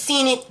if you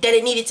seen it that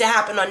it needed to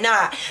happen or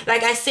not.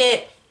 Like I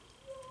said,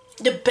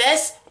 the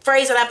best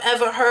phrase that I've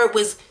ever heard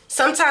was,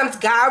 sometimes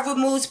God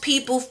removes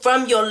people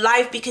from your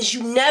life because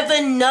you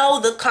never know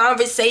the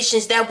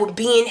conversations that were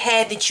being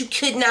had that you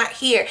could not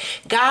hear.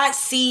 God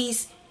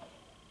sees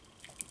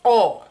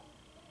all.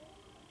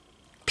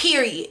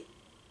 Period.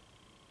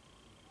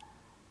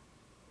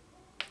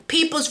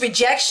 People's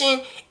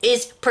rejection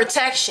is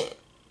protection.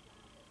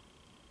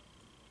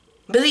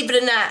 Believe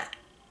it or not.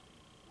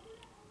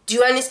 Do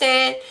you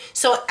understand?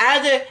 So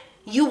either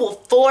you were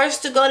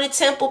forced to go the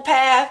temple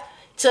path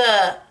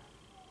to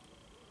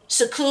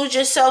seclude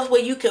yourself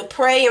where you could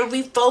pray and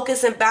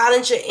refocus and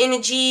balance your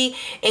energy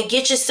and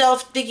get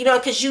yourself, you know,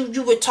 because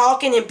you were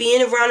talking and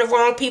being around the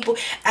wrong people.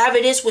 Either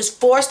this was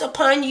forced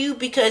upon you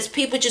because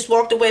people just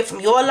walked away from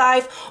your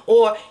life,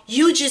 or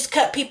you just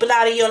cut people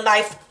out of your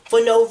life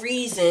for no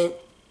reason.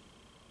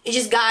 It's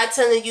just God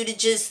telling you to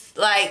just,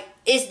 like,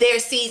 it's their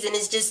season.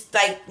 It's just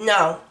like,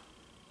 no.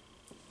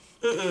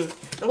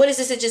 What is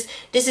this?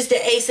 This is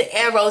the Ace of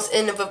Arrows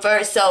in the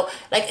reverse. So,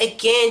 like,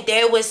 again,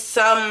 there was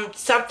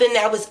something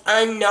that was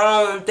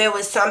unknown. There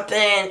was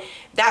something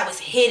that was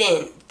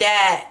hidden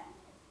that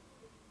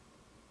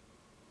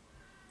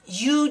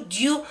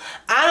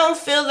I don't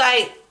feel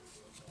like,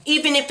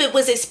 even if it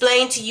was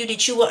explained to you,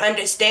 that you would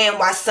understand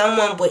why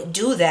someone would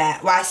do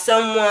that, why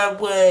someone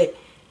would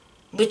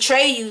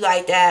betray you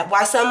like that,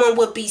 why someone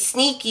would be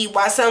sneaky,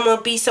 why someone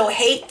would be so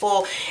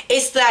hateful.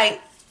 It's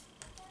like,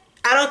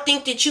 I don't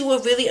think that you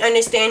would really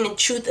understand the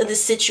truth of the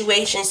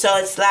situation. So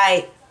it's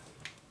like,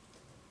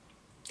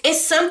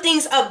 some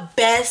things are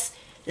best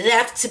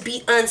left to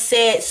be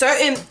unsaid.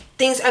 Certain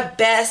things are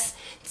best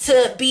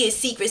to be a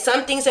secret.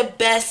 Some things are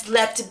best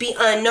left to be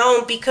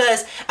unknown,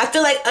 because I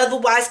feel like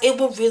otherwise it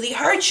will really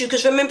hurt you.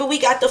 Because remember, we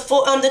got the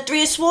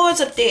Three of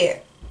Swords up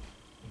there.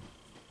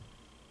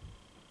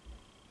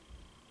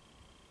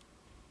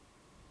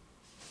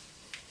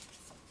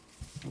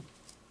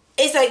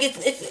 It's like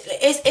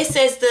it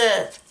says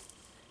the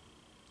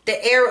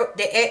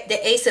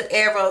Ace of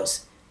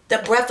Arrows, the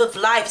breath of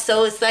life.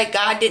 So it's like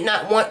God did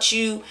not want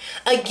you,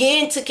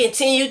 again, to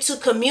continue to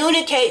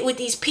communicate with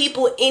these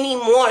people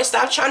anymore.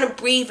 Stop trying to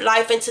breathe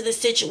life into the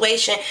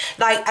situation.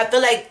 Like, I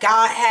feel like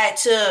God had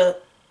to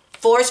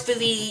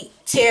forcefully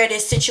tear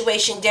this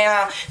situation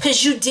down,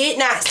 because you did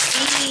not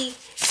see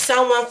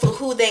someone for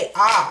who they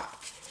are.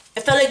 I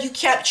felt like you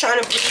kept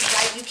trying to breathe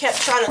life. You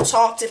kept trying to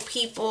talk to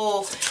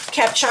people,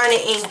 kept trying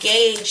to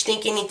engage,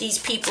 thinking that these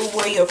people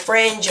were your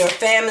friends, your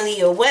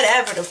family, or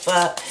whatever the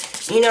fuck,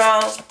 you know.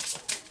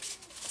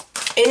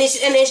 And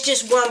it's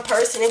just one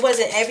person. It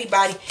wasn't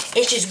everybody.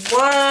 It's just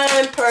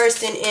one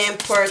person in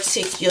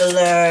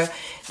particular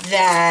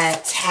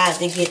that had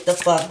to get the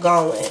fuck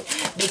going,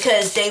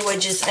 because they were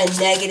just a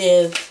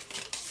negative,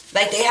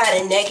 like they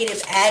had a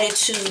negative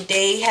attitude.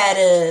 They had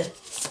a,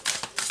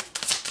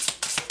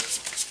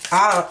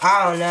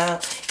 I don't know.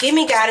 Give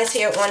me guidance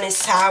here on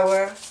this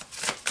tower.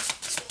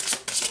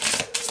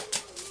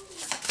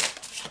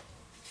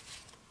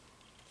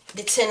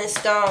 The Ten of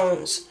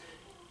Stones.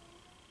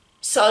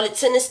 So the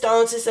Ten of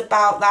Stones is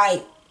about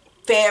like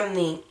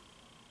family.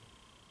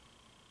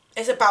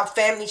 It's about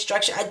family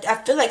structure. I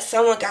feel like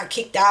someone got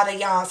kicked out of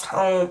y'all's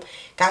home.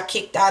 Got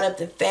kicked out of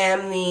the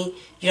family.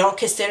 You don't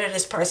consider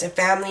this person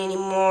family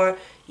anymore.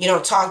 You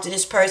don't talk to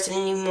this person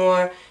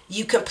anymore.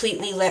 You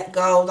completely let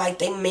go. Like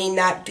they may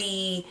not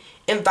be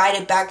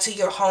invited back to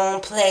your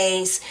home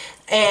place.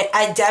 And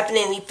I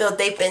definitely feel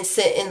they've been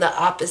sent in the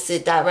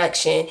opposite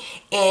direction.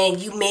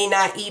 And you may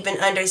not even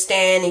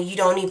understand, and you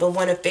don't even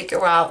want to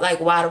figure out like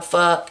why the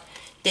fuck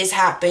this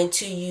happened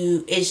to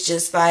you. It's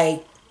just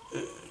like,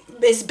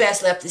 it's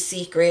best left a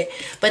secret.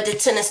 But the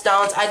Ten of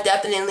Stones, I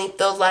definitely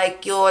feel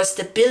like your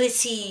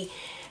stability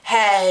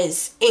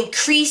has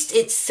increased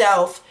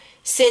itself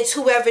since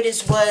whoever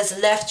this was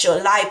left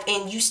your life,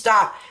 and you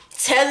stop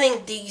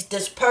telling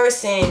this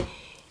person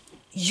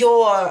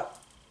your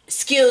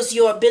skills,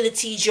 your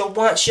abilities, your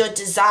wants, your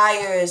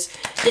desires,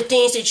 the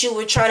things that you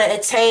were trying to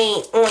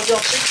attain on your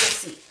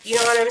frequency. You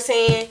know what I'm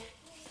saying?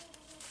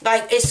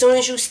 Like as soon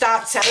as you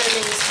stop telling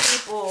these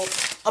people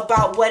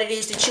about what it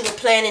is that you were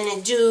planning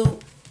to do,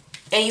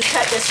 and you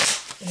cut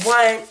this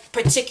one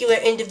particular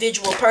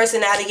individual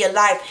person out of your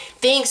life,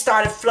 things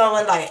started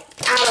flowing like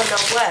I don't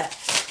know what,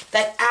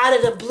 like out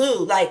of the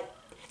blue. Like,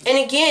 and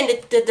again,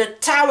 the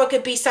tower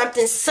could be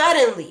something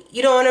suddenly.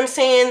 You know what I'm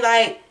saying?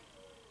 Like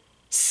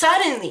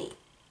suddenly,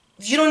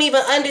 you don't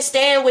even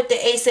understand with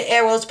the Ace of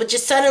Arrows, but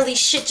just suddenly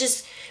shit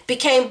just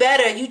became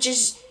better. You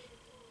just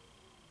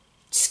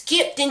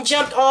skipped and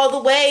jumped all the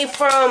way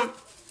from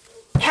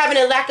having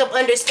a lack of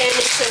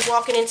understanding to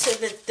walking into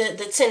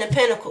the Ten of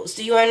Pentacles.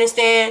 Do you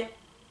understand?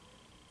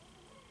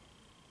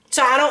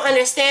 So I don't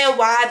understand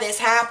why this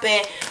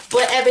happened,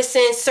 but ever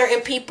since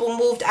certain people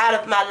moved out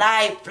of my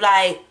life,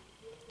 like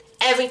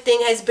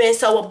everything has been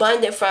so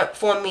abundant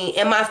for me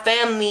and my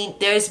family.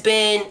 There's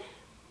been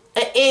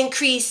an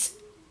increase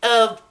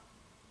of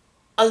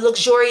a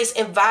luxurious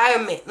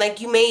environment. Like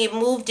you may have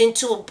moved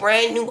into a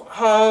brand new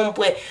home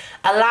with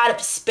a lot of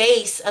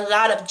space, a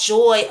lot of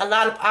joy, a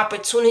lot of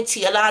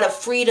opportunity, a lot of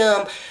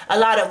freedom, a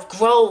lot of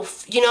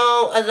growth, you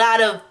know, a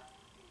lot of,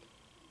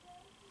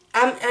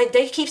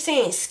 they keep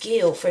saying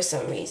skill for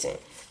some reason.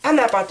 I'm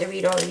not about to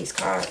read all of these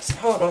cards.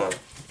 Hold on.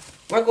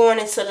 We're going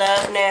into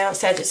love now,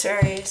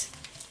 Sagittarius.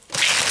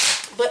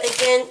 But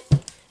again,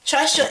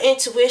 trust your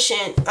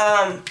intuition.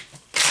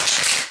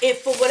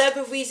 If for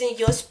whatever reason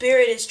your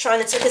spirit is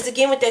trying to, because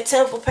again with that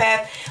temple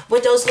path,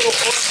 with those little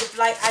orbs of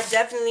light, I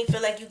definitely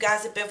feel like you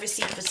guys have been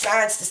receiving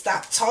signs to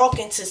stop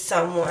talking to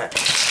someone,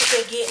 because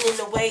they're getting in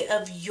the way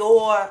of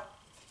your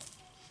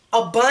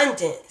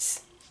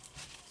abundance.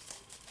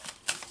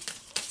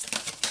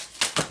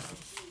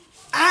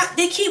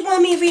 They keep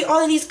wanting me to read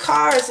all of these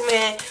cards,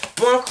 man.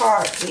 One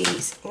card,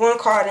 please. One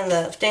card in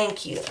love.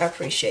 Thank you. I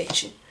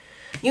appreciate you.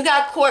 You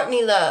got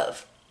Courtney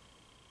love.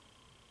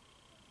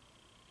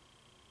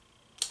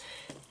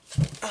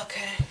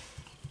 Okay.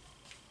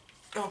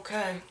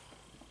 Okay.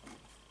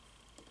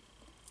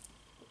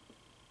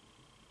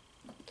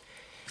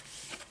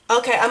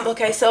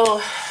 Okay,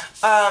 so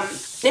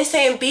they're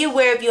saying be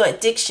aware of your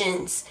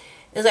addictions.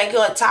 It's like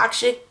you're a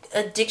toxic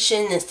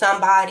addiction to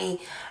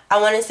somebody. I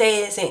want to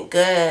say it isn't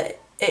good.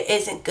 It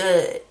isn't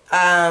good.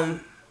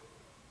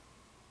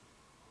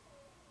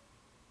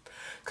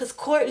 Because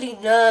Courtney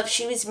Love,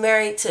 she was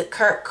married to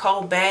Kurt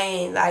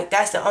Cobain. Like,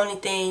 that's the only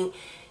thing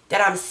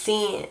that I'm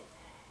seeing.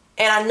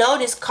 And I know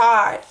this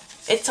card,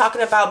 it's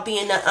talking about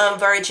being the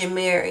unvirgin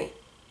Mary.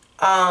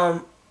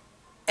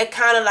 It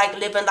kind of like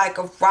living like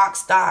a rock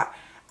star.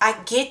 I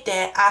get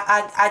that.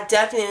 I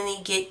definitely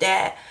get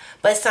that.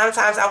 But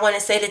sometimes I want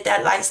to say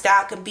that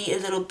lifestyle can be a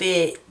little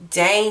bit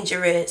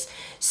dangerous.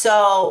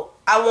 So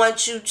I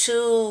want you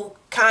to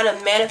kind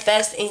of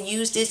manifest and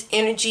use this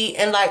energy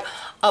in like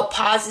a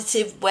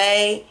positive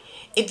way.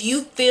 If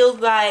you feel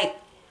like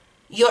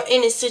you're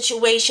in a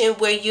situation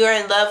where you're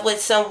in love with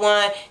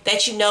someone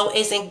that you know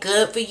isn't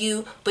good for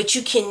you, but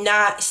you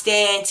cannot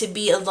stand to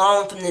be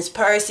alone from this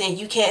person,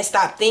 you can't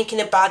stop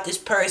thinking about this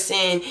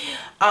person,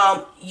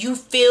 you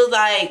feel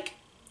like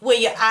when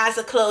your eyes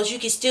are closed, you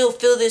can still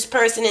feel this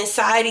person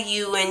inside of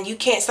you, and you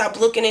can't stop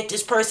looking at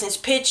this person's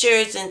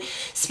pictures and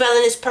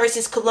smelling this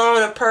person's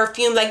cologne or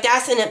perfume. Like,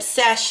 that's an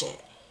obsession.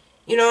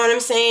 You know what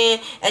I'm saying?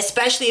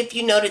 Especially if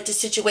you know that the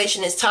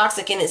situation is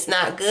toxic and it's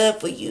not good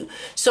for you.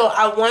 So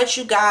I want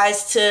you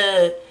guys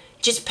to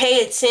just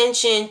pay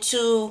attention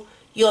to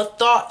your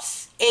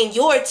thoughts and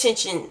your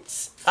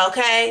intentions.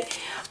 Okay,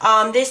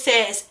 this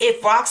says,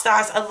 if rock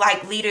stars are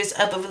like leaders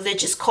of a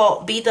religious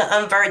cult, be the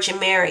unvirgin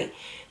Mary.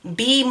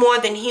 Be more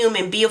than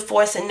human. Be a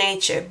force of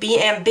nature.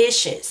 Be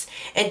ambitious.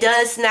 It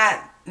does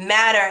not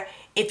matter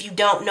if you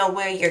don't know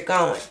where you're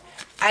going.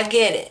 I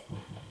get it.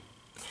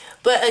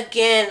 But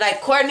again,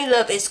 like, Courtney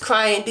Love is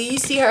crying. Do you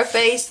see her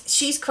face?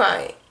 She's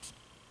crying.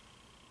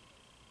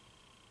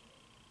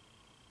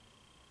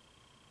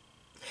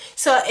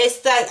 So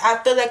it's like,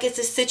 I feel like it's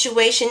a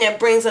situation that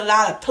brings a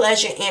lot of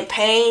pleasure and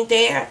pain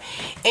there.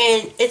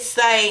 And it's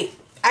like,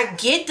 I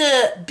get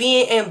the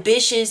being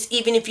ambitious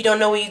even if you don't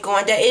know where you're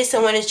going. There is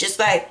someone that's just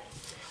like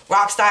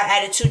rock star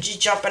attitude, just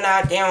jumping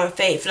out there on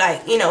faith.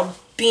 Like, you know,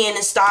 being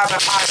a starving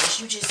artist.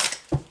 You just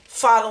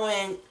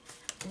following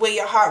where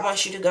your heart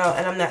wants you to go.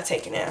 And I'm not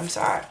taking it. I'm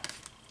sorry.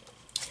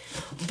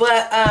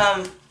 But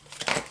I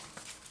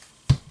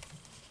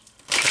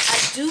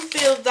do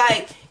feel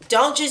like,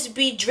 don't just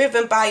be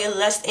driven by your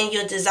lust and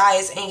your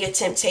desires and your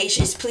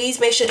temptations. Please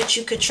make sure that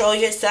you control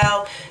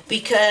yourself,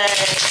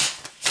 because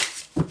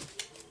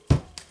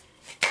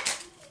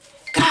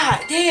God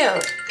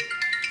damn,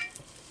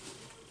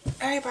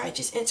 everybody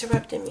just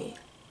interrupted me.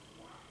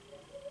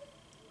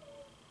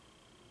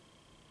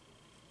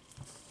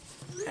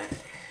 I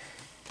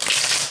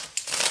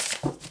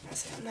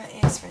said, I'm not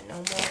answering no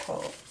more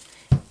calls.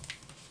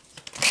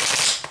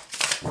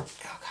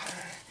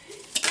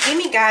 Give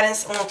me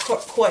guidance on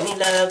Courtney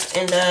Love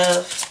and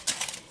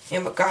love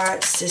in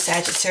regards to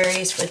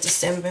Sagittarius for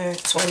December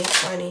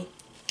 2020.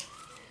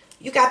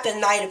 You got the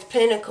Knight of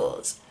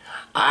Pentacles.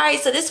 Alright,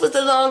 so this was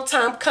a long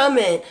time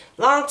coming.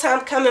 Long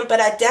time coming, but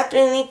I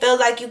definitely feel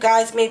like you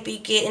guys may be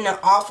getting an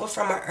offer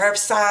from an earth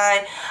sign,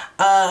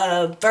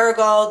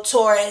 Virgo,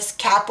 Taurus,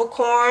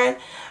 Capricorn.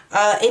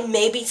 It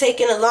may be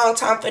taking a long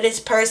time for this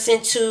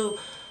person to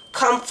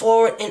come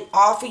forward and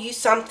offer you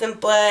something,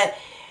 but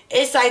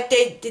it's like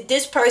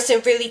this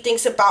person really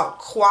thinks about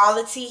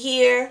quality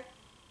here.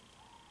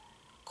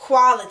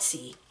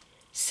 Quality.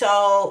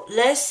 So,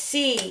 let's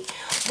see.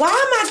 Why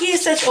am I getting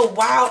such a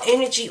wild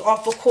energy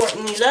off of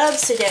Courtney Love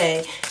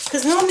today?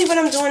 Because normally when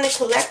I'm doing the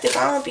collective,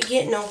 I don't be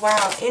getting no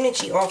wild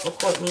energy off of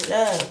Courtney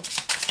Love.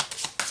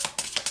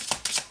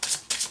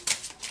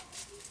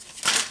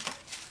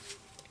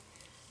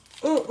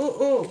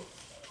 Ooh.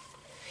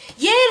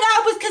 Yeah,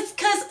 that was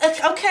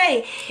because,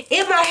 okay,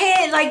 in my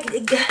head, like,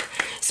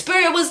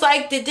 Spirit was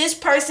like, that this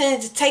person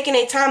is taking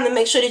their time to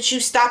make sure that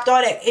you stopped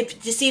all that,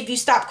 to see if you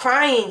stopped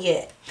crying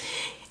yet.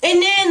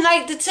 And then,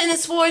 like, the Ten of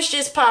Swords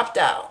just popped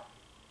out.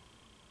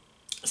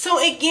 So,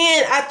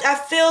 again,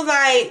 I feel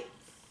like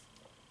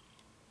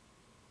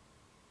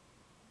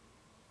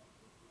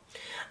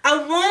I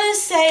want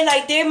to say,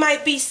 like, there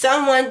might be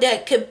someone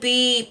that could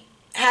be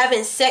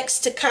having sex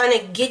to kind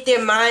of get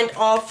their mind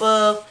off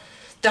of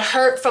the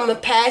hurt from a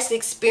past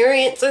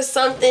experience or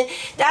something.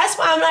 That's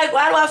why I'm like,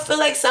 why do I feel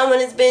like someone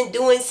has been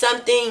doing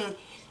something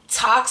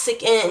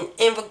toxic in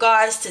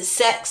regards to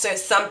sex or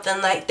something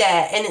like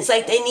that? And it's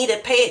like they need to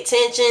pay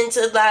attention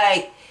to,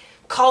 like,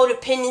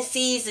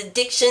 codependencies,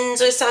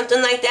 addictions or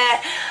something like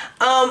that.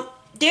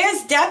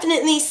 There's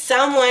definitely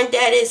someone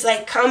that is,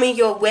 like, coming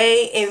your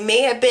way and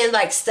may have been,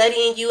 like,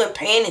 studying you and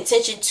paying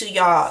attention to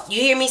y'all.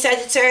 You hear me,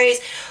 Sagittarius?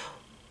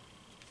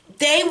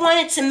 They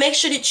wanted to make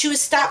sure that you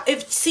stop,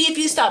 see if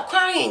you stop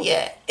crying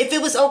yet. If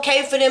it was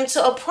okay for them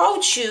to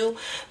approach you.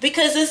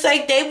 Because it's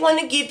like they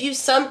want to give you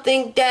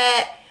something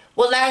that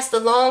will last a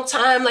long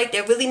time. Like,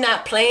 they're really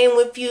not playing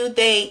with you.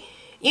 They,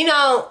 you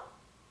know,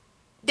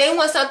 they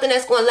want something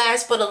that's going to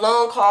last for the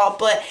long haul.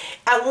 But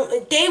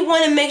they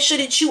want to make sure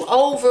that you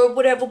over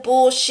whatever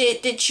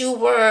bullshit that you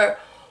were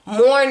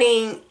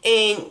mourning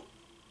and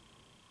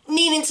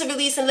needing to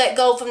release and let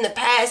go from the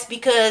past,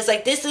 because,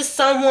 like, this is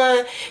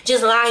someone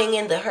just lying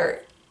in the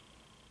hurt.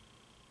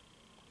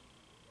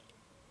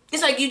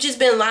 It's like you just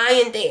been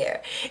lying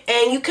there,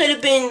 and you could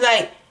have been,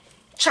 like,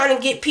 trying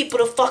to get people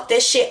to fuck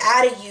that shit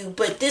out of you.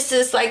 But this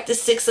is like the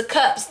Six of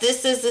Cups.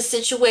 This is the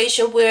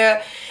situation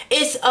where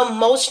it's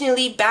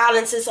emotionally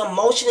balanced, it's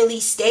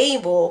emotionally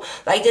stable.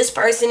 Like, this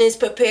person is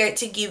prepared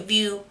to give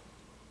you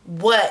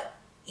what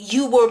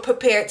you were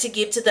prepared to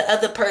give to the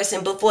other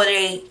person before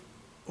they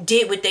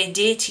did what they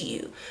did to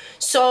you.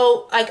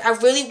 So, like, I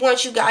really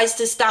want you guys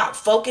to stop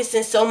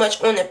focusing so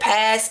much on the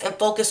past and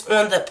focus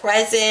on the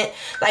present.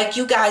 Like,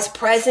 you guys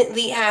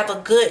presently have a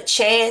good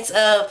chance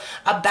of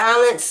a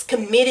balanced,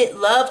 committed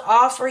love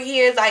offer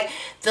here. Like,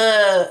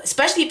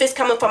 especially if it's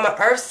coming from an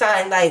earth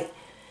sign, like,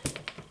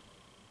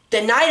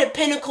 the Knight of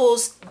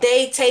Pentacles,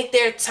 they take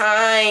their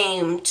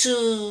time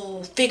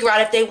to figure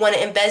out if they want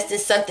to invest in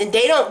something.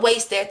 They don't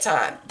waste their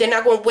time. They're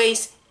not going to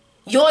waste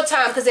your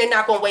time because they're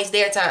not going to waste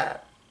their time.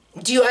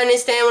 Do you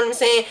understand what I'm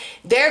saying?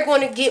 They're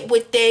going to get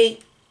what they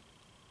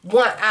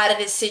want out of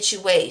this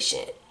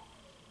situation.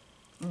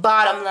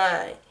 Bottom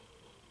line.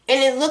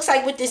 And it looks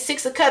like with the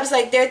Six of Cups,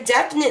 like, they're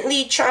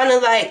definitely trying to,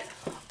 like,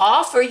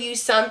 offer you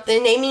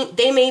something.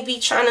 They may be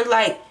trying to,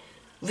 like,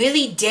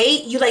 really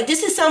date you. Like,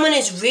 this is someone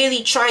that's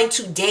really trying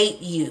to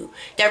date you,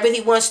 that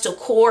really wants to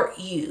court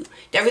you,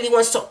 that really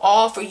wants to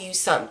offer you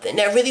something,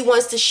 that really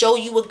wants to show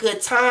you a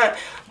good time.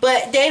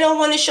 But they don't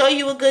want to show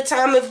you a good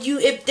time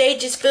if they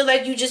just feel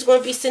like you just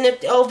want to be sitting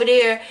up over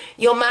there,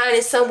 your mind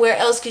is somewhere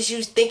else because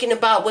you're thinking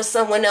about what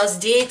someone else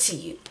did to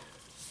you.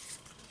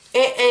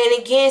 And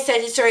again,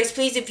 Sagittarius,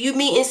 please, if you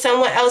meeting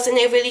someone else and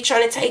they're really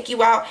trying to take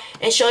you out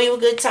and show you a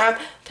good time,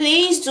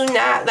 please do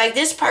not, like,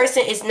 this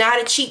person is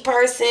not a cheap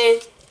person.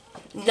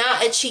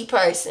 Not a cheap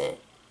person.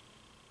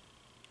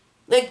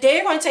 Like,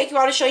 they're going to take you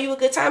out to show you a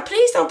good time.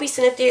 Please don't be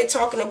sitting up there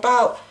talking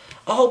about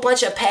a whole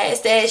bunch of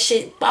past ass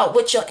shit about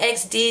what your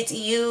ex did to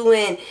you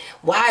and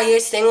why you're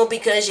single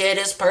because, yeah,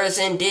 this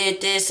person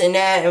did this and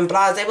that and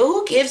blah, blah. But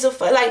who gives a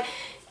fuck? Like,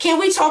 can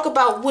we talk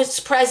about what's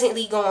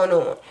presently going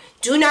on?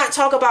 Do not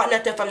talk about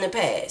nothing from the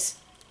past.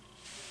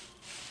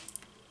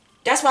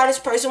 That's why this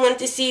person wanted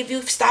to see if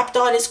you've stopped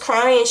all this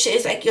crying shit.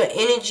 It's like your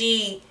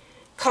energy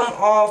come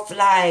off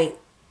like,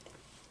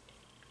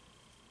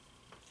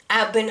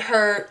 I've been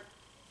hurt,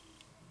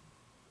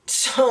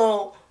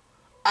 so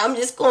I'm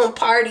just going to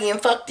party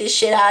and fuck this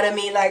shit out of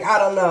me. Like, I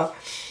don't know.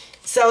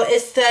 So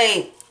it's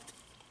like,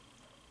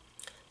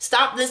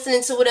 stop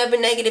listening to whatever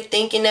negative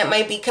thinking that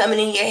might be coming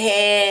in your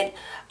head.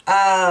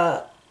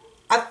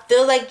 I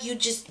feel like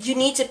you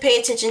need to pay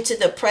attention to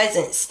the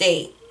present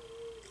state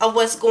of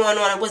what's going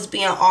on and what's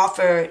being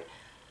offered.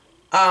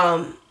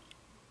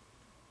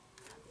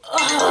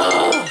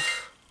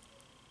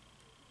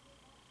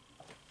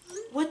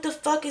 What the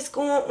fuck is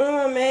going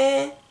on,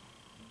 man?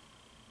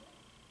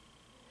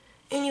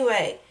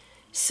 Anyway,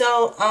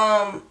 so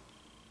I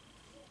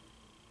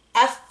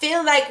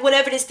feel like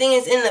whatever this thing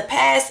is in the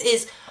past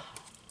is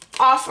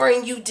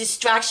offering you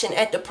distraction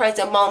at the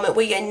present moment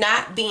where you're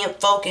not being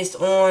focused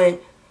on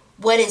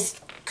what is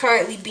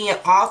currently being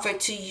offered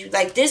to you.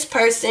 Like, this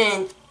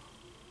person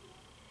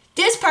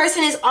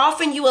is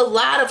offering you a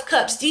lot of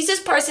cups. This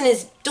person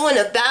is doing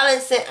a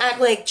balancing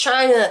act, like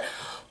trying to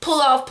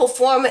pull off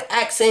performance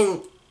acts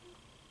and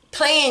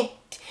playing.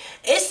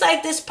 It's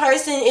like this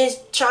person is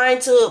trying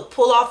to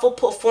pull off a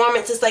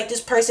performance. It's like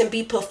this person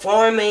be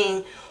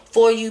performing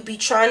for you, be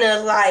trying to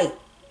like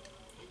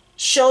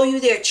show you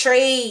their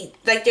trade,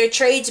 like their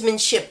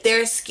tradesmanship,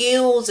 their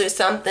skills or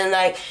something.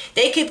 Like,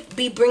 they could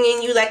be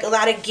bringing you like a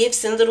lot of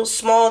gifts and little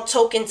small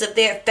tokens of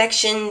their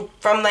affection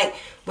from like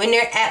when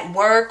they're at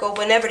work or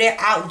whenever they're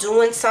out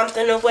doing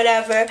something or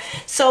whatever.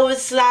 So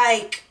it's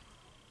like,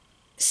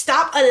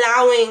 stop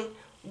allowing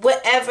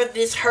whatever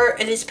this hurt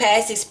or this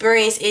past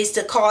experience is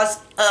to cause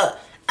a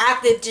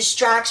active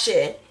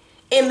distraction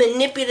and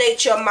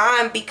manipulate your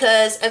mind,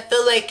 because I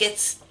feel like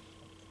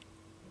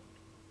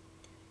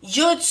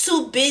you're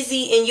too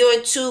busy and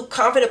you're too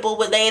comfortable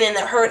with laying in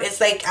the hurt.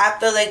 It's like, I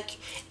feel like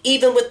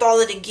even with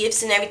all of the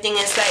gifts and everything,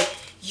 it's like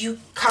you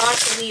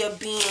constantly are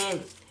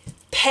being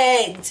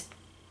pegged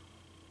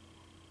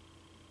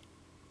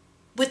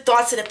with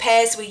thoughts of the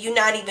past where you're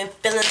not even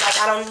feeling like,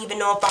 I don't even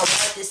know if I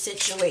want this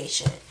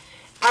situation.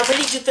 I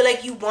really do feel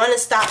like you want to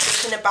stop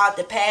thinking about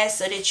the past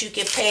so that you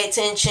can pay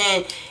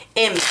attention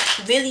and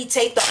really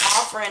take the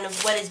offering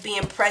of what is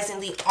being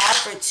presently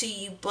offered to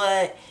you.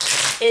 But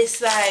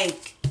it's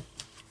like,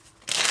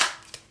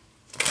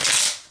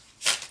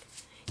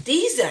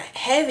 these are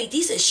heavy.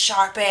 These are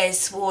sharp ass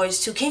swords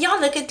too. Can y'all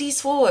look at these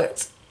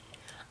swords?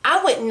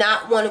 I would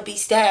not want to be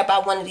stabbed by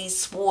one of these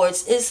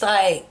swords. It's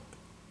like,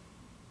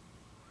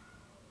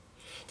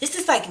 this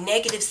is like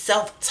negative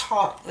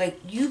self-talk. Like,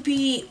 you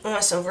be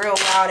on some real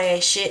wild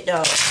ass shit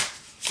though.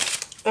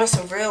 On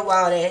some real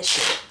wild ass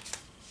shit.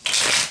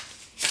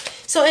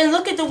 So, and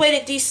look at the way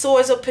that these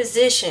swords are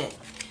positioned.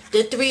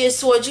 The Three of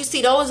Swords, you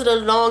see, those are the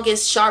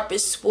longest,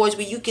 sharpest swords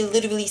where you can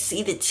literally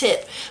see the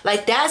tip.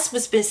 Like, that's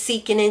what's been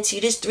seeking into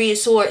you, this Three of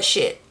Swords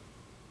shit.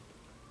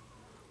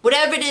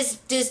 Whatever this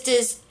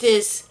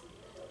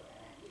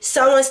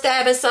someone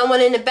stabbing someone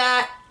in the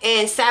back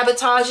and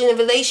sabotaging a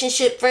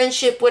relationship,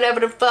 friendship, whatever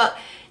the fuck,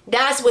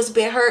 that's what's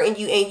been hurting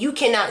you, and you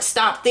cannot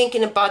stop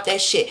thinking about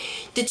that shit.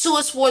 The Two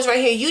of Swords right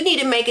here, you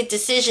need to make a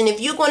decision if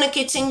you're going to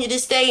continue to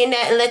stay in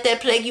that and let that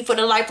plague you for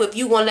the life, or if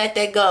you want to let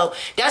that go.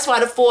 That's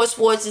why the Four of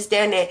Swords is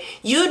down there.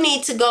 You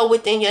need to go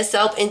within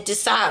yourself and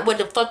decide what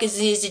the fuck it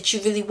is that you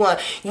really want.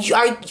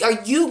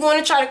 Are you going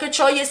to try to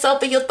control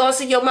yourself and your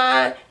thoughts and your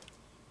mind?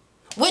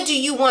 What do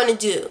you want to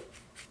do?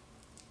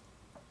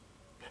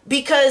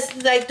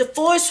 Because like the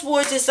Four of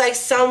Swords is like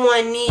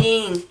someone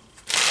needing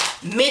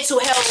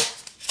mental health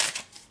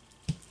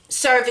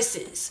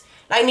services,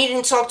 like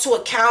needing to talk to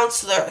a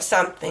counselor or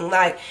something,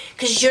 like,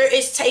 because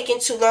it's taking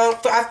too long.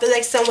 I feel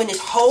like someone is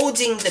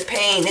holding the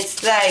pain.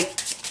 It's like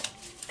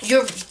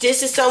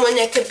this is someone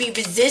that could be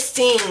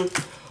resisting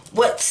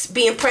what's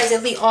being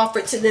presently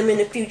offered to them in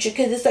the future,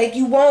 because it's like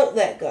you won't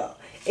let go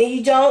and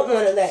you don't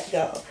want to let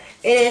go,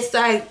 and it's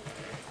like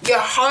you're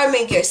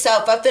harming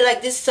yourself. I feel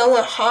like this is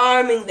someone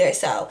harming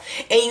themselves,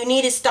 and you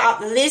need to stop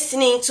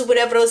listening to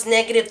whatever those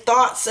negative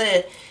thoughts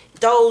are,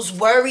 those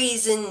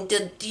worries and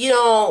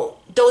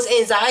those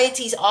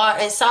anxieties are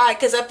inside,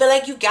 because I feel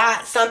like you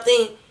got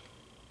something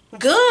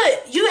good.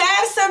 You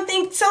have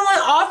something, someone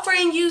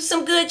offering you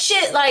some good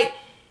shit, like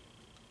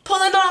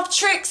pulling off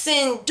tricks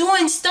and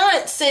doing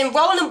stunts and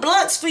rolling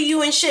blunts for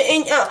you and shit.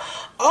 And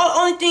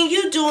only thing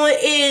you doing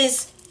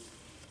is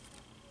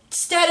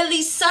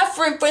steadily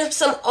suffering from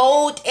some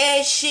old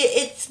ass shit.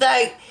 It's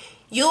like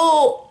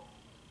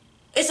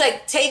it's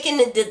like taking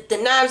the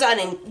knives out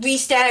and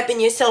re-stabbing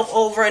yourself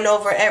over and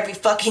over every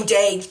fucking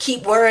day. You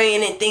keep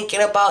worrying and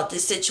thinking about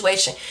this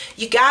situation.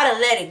 You gotta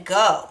let it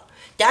go.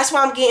 That's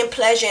why I'm getting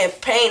pleasure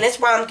and pain. That's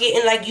why I'm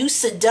getting like you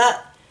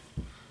seduct.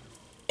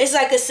 It's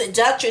like a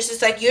seductress.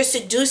 It's like you're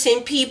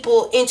seducing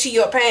people into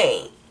your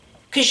pain.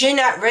 Because you're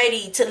not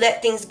ready to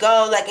let things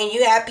go. Like, and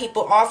you have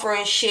people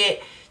offering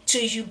shit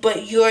to you,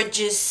 but you're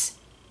just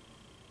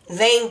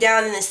laying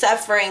down in the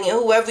suffering, and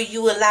whoever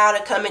you allow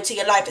to come into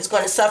your life is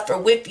going to suffer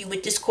with you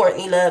with this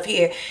Courtney love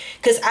here.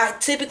 Because I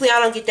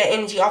don't get that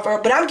energy off of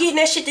her, but I'm getting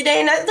that shit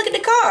today, and look at the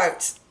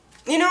cards.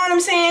 You know what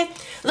I'm saying?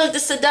 Look, the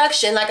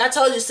seduction, like I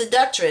told you,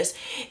 seductress.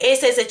 It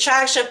says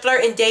attraction,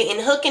 flirting,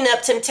 dating, hooking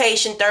up,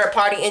 temptation, third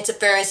party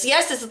interference.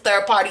 Yes, it's a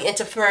third party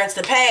interference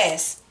to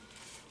pass.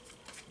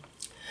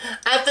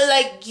 I feel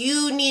like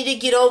you need to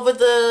get over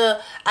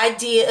the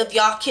idea of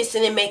y'all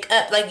kissing and make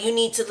up. Like, you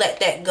need to let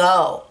that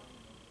go.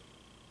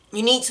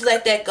 You need to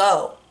let that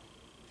go.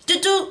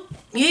 Do-do.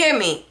 You hear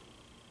me?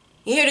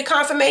 You hear the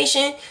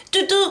confirmation?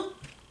 Do-do.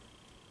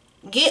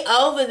 Get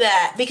over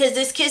that. Because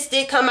this kiss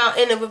did come out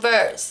in the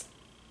reverse.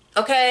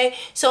 Okay?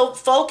 So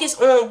focus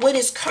on what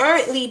is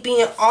currently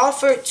being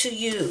offered to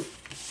you.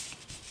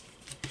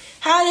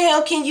 How the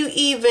hell can you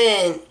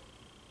even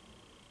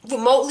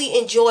remotely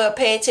enjoy or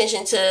pay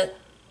attention to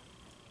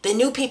the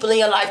new people in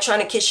your life trying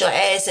to kiss your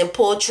ass and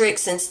pull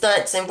tricks and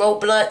stunts and roll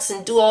blunts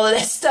and do all of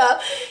that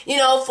stuff, you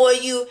know, for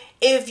you,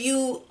 if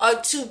you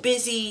are too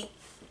busy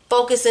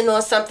focusing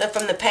on something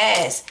from the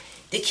past?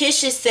 The kiss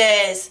just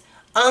says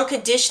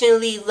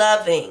unconditionally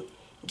loving,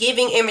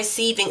 giving and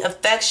receiving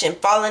affection,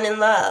 falling in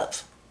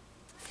love.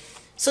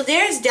 So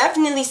there's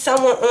definitely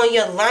someone on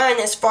your line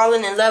that's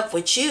falling in love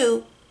with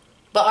you,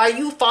 but are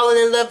you falling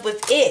in love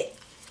with it?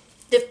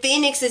 The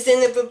Phoenix is in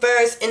the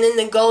reverse and in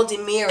the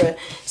golden mirror.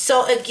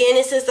 So again,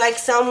 it's just like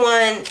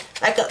someone,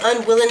 like an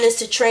unwillingness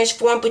to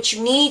transform, but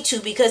you need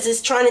to, because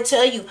it's trying to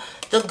tell you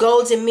the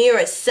golden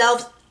mirror,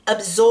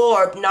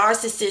 self-absorbed,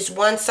 narcissist,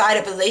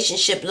 one-sided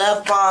relationship,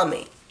 love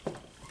bombing.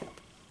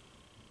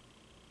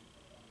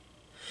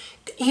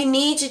 You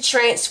need to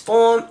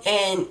transform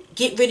and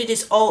get rid of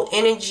this old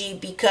energy,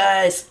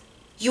 because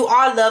you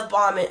are love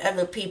bombing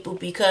other people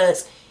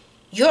because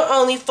you're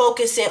only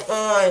focusing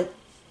on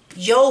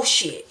your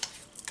shit.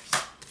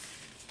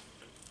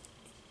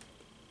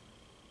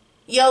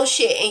 Your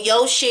shit, and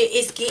your shit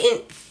is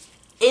getting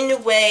in the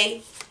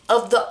way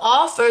of the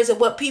offers of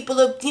what people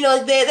are, you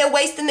know, they're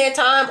wasting their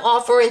time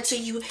offering to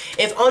you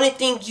if only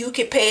thing you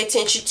can pay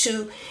attention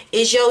to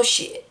is your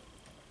shit.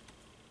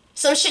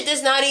 Some shit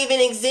that's not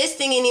even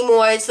existing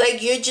anymore. It's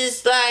like you're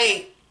just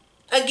like,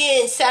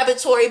 again,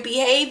 sabotory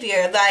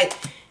behavior. Like,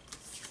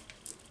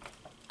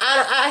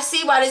 I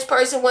see why this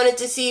person wanted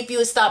to see if you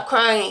would stop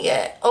crying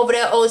yet over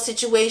that old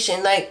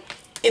situation. Like,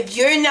 if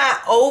you're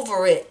not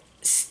over it,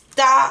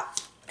 stop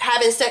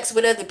having sex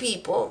with other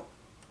people.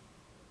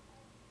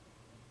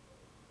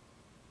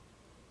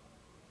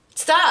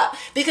 Stop.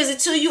 Because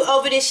until you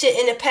over this shit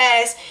in the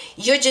past,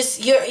 you're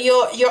just you're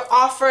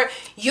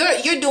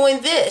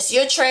doing this.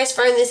 You're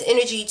transferring this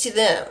energy to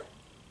them.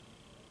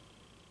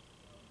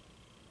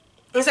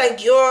 It's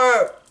like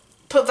you're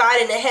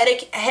providing a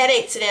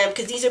headache to them,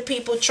 because these are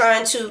people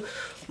trying to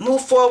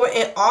move forward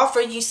and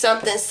offer you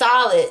something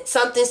solid,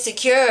 something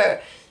secure,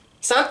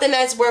 something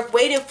that's worth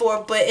waiting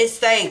for. But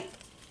it's like,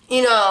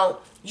 you know,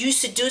 you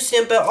seduce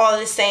them, but all at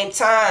the same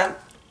time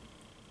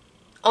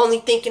only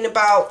thinking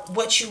about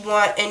what you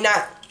want and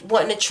not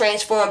wanting to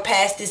transform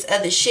past this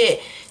other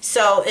shit.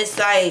 So it's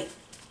like,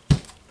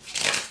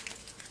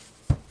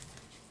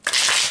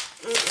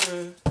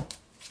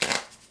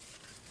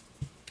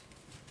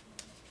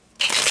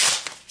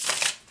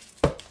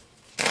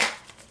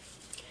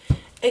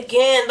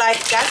 again, like,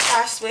 that's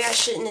why I swear I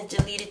shouldn't have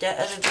deleted that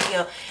other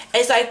video.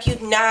 It's like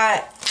you're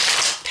not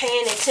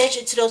paying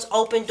attention to those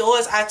open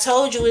doors. I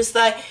told you, it's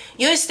like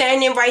you're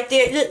standing right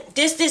there. Look,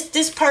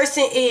 this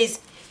person is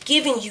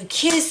giving you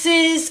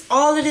kisses,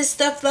 all of this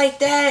stuff like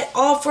that,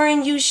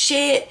 offering you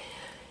shit,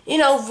 you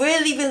know,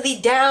 really, really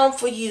down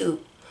for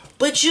you.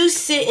 But you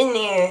sitting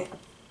there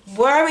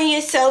worrying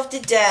yourself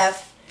to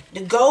death. The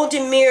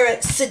golden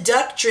mirror,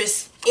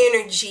 seductress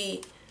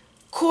energy,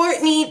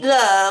 Courtney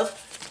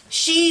love,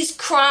 she's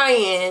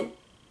crying,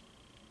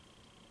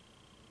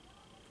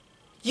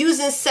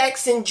 using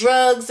sex and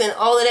drugs and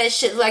all of that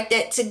shit like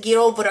that to get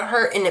over the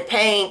hurt and the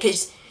pain.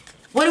 Because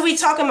what are we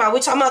talking about? We're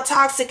talking about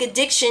toxic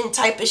addiction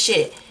type of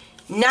shit.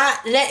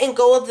 Not letting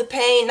go of the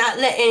pain, not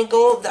letting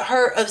go of the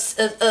hurt of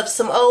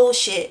some old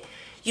shit.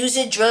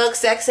 Using drugs,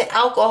 sex, and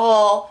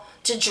alcohol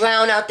to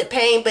drown out the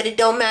pain. But it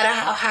don't matter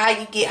how high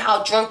you get,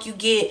 how drunk you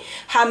get,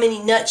 how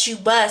many nuts you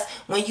bust.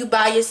 When you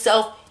by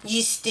yourself,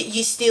 you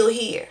still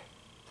here.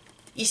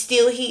 You're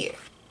still here.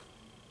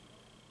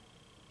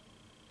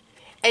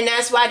 And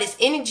that's why this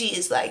energy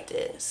is like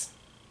this.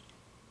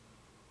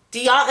 Do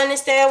y'all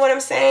understand what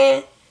I'm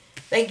saying?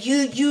 Like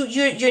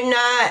you're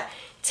not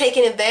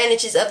taking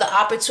advantages of the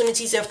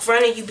opportunities in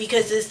front of you,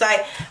 because it's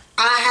like,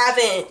 I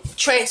haven't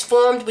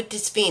transformed with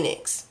this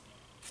phoenix.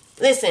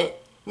 Listen,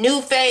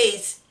 new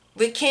phase,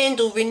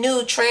 rekindle,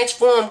 renew,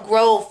 transform,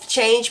 growth,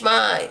 change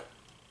mind.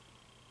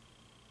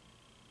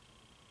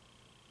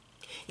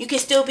 You can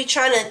still be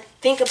trying to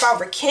think about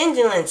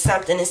rekindling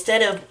something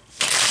instead of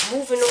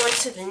moving on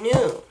to the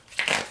new.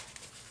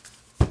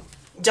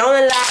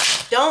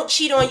 Don't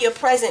cheat on your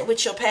present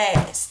with your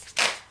past.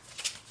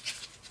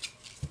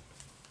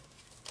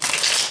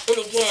 And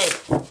again,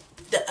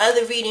 the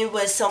other reading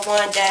was someone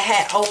that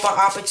had open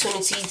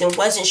opportunities and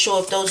wasn't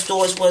sure if those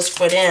doors was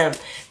for them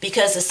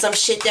because of some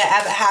shit that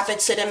ever happened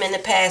to them in the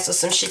past, or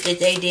some shit that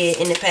they did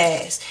in the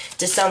past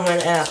to someone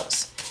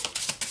else.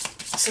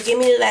 So give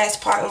me the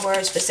last parting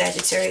words for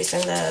Sagittarius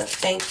in love.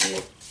 Thank you.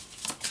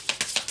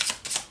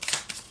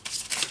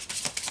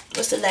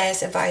 What's the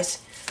last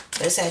advice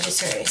for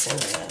Sagittarius in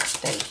love?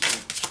 Thank you.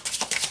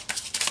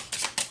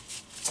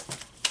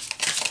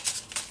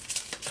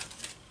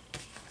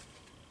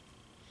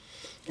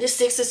 The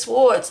Six of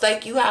Swords,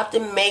 like, you have to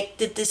make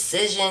the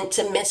decision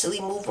to mentally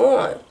move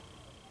on.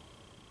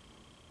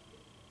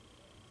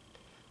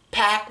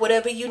 Pack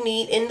whatever you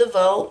need in the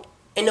boat,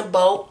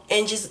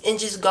 and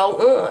just go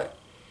on.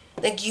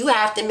 Like, you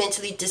have to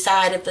mentally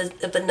decide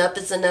if enough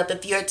is enough,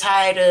 if you're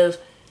tired of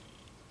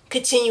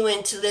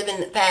continuing to live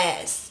in the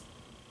past.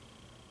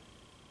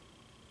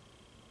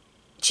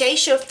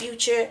 Chase your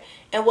future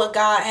and what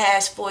God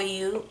has for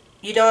you.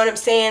 You know what I'm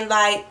saying?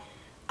 Like,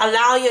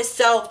 allow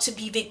yourself to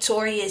be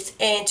victorious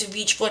and to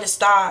reach for the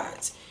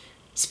stars.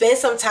 Spend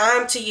some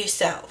time to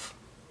yourself.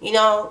 You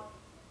know,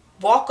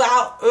 walk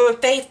out on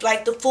faith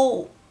like the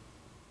fool.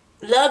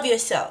 Love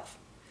yourself.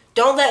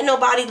 Don't let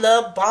nobody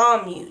love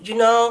bomb you, you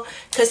know,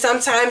 because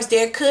sometimes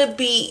there could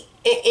be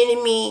an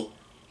enemy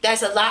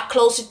that's a lot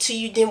closer to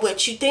you than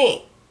what you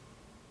think.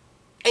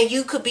 And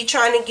you could be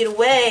trying to get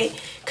away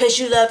because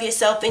you love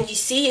yourself and you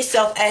see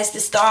yourself as the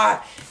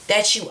star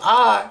that you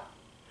are.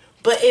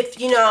 But if,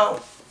 you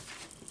know,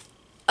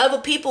 other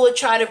people will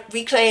try to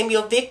reclaim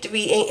your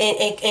victory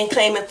and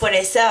claim it for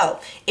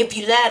themselves if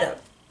you let them.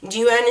 Do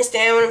you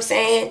understand what I'm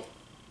saying?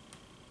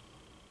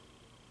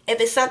 If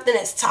it's something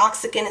that's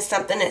toxic and it's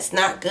something that's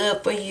not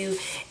good for you,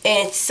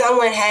 and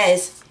someone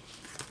has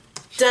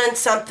done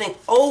something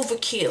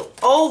overkill,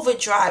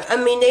 overdrive. I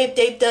mean,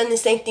 they've done the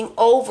same thing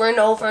over and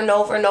over and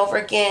over and over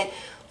again,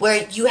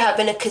 where you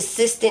having a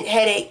consistent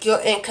headache,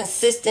 you're in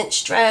consistent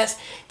stress.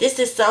 This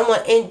is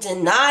someone in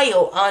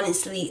denial,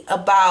 honestly,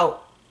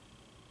 about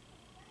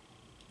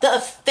the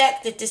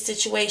effect that this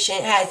situation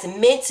has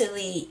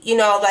mentally. You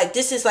know, like,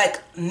 this is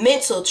like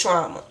mental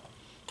trauma.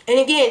 And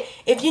again,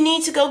 if you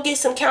need to go get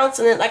some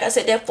counseling, like I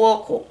said,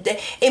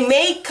 it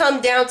may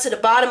come down to the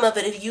bottom of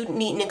it if you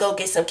need to go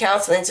get some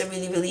counseling to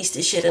really release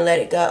this shit and let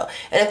it go.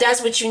 And if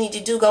that's what you need to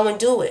do, go and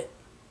do it.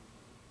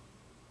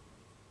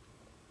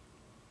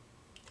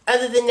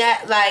 Other than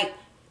that, like,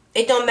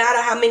 it don't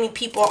matter how many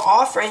people are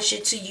offering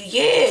shit to you.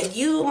 Yeah,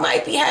 you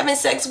might be having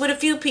sex with a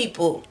few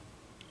people,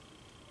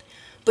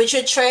 but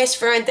you're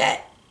transferring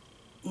that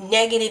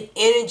negative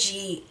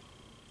energy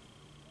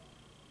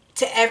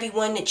to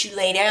everyone that you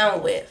lay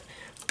down with.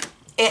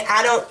 And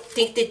I don't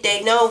think that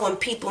they know when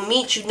people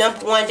meet you,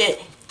 number one, that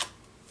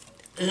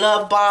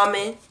love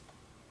bombing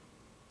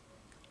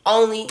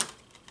only,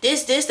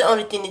 this the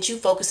only thing that you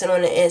focusing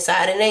on the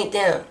inside. It ain't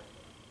them.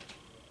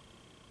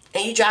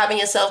 And you driving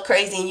yourself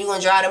crazy, and you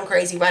gonna drive them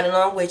crazy right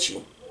along with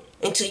you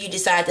until you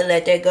decide to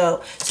let that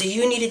go. So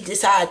you need to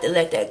decide to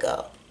let that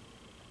go,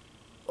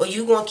 or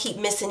you gonna keep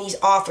missing these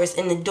offers,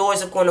 and the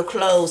doors are gonna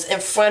close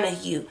in front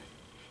of you.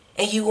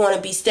 And you want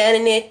to be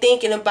standing there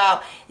thinking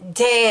about,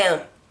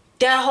 damn,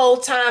 that whole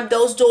time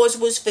those doors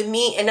was for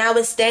me, and I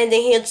was standing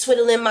here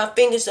twiddling my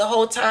fingers the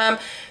whole time,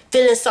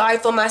 feeling sorry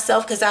for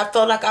myself because I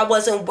felt like I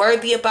wasn't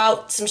worthy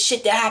about some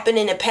shit that happened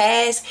in the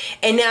past.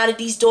 And now that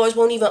these doors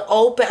won't even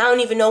open, I don't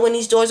even know when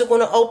these doors are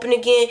going to open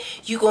again,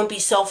 you're going to be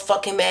so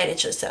fucking mad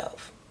at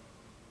yourself.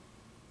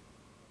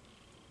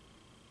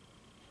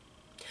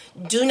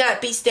 Do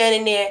not be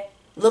standing there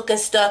looking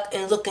stuck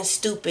and looking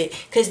stupid,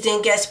 because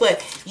then guess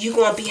what? You're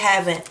going to be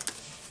having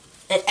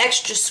an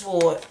extra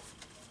sword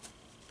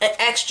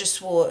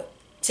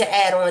to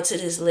add on to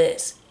this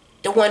list,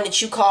 the one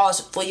that you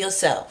caused for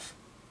yourself.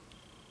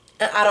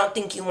 And I don't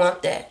think you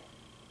want that.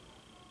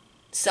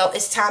 So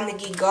it's time to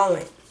get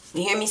going.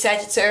 You hear me,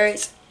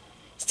 Sagittarius?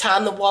 It's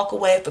time to walk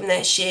away from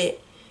that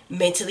shit.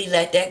 Mentally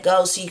let that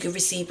go so you can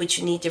receive what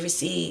you need to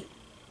receive.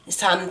 It's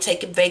time to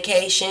take a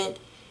vacation.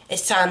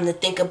 It's time to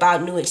think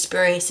about new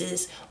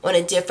experiences on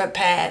a different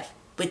path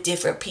with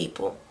different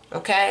people.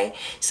 Okay?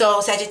 So,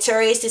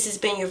 Sagittarius, this has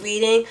been your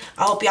reading.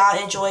 I hope y'all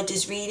enjoyed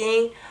this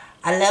reading.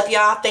 I love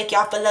y'all. Thank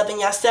y'all for loving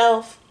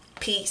yourself.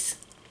 Peace.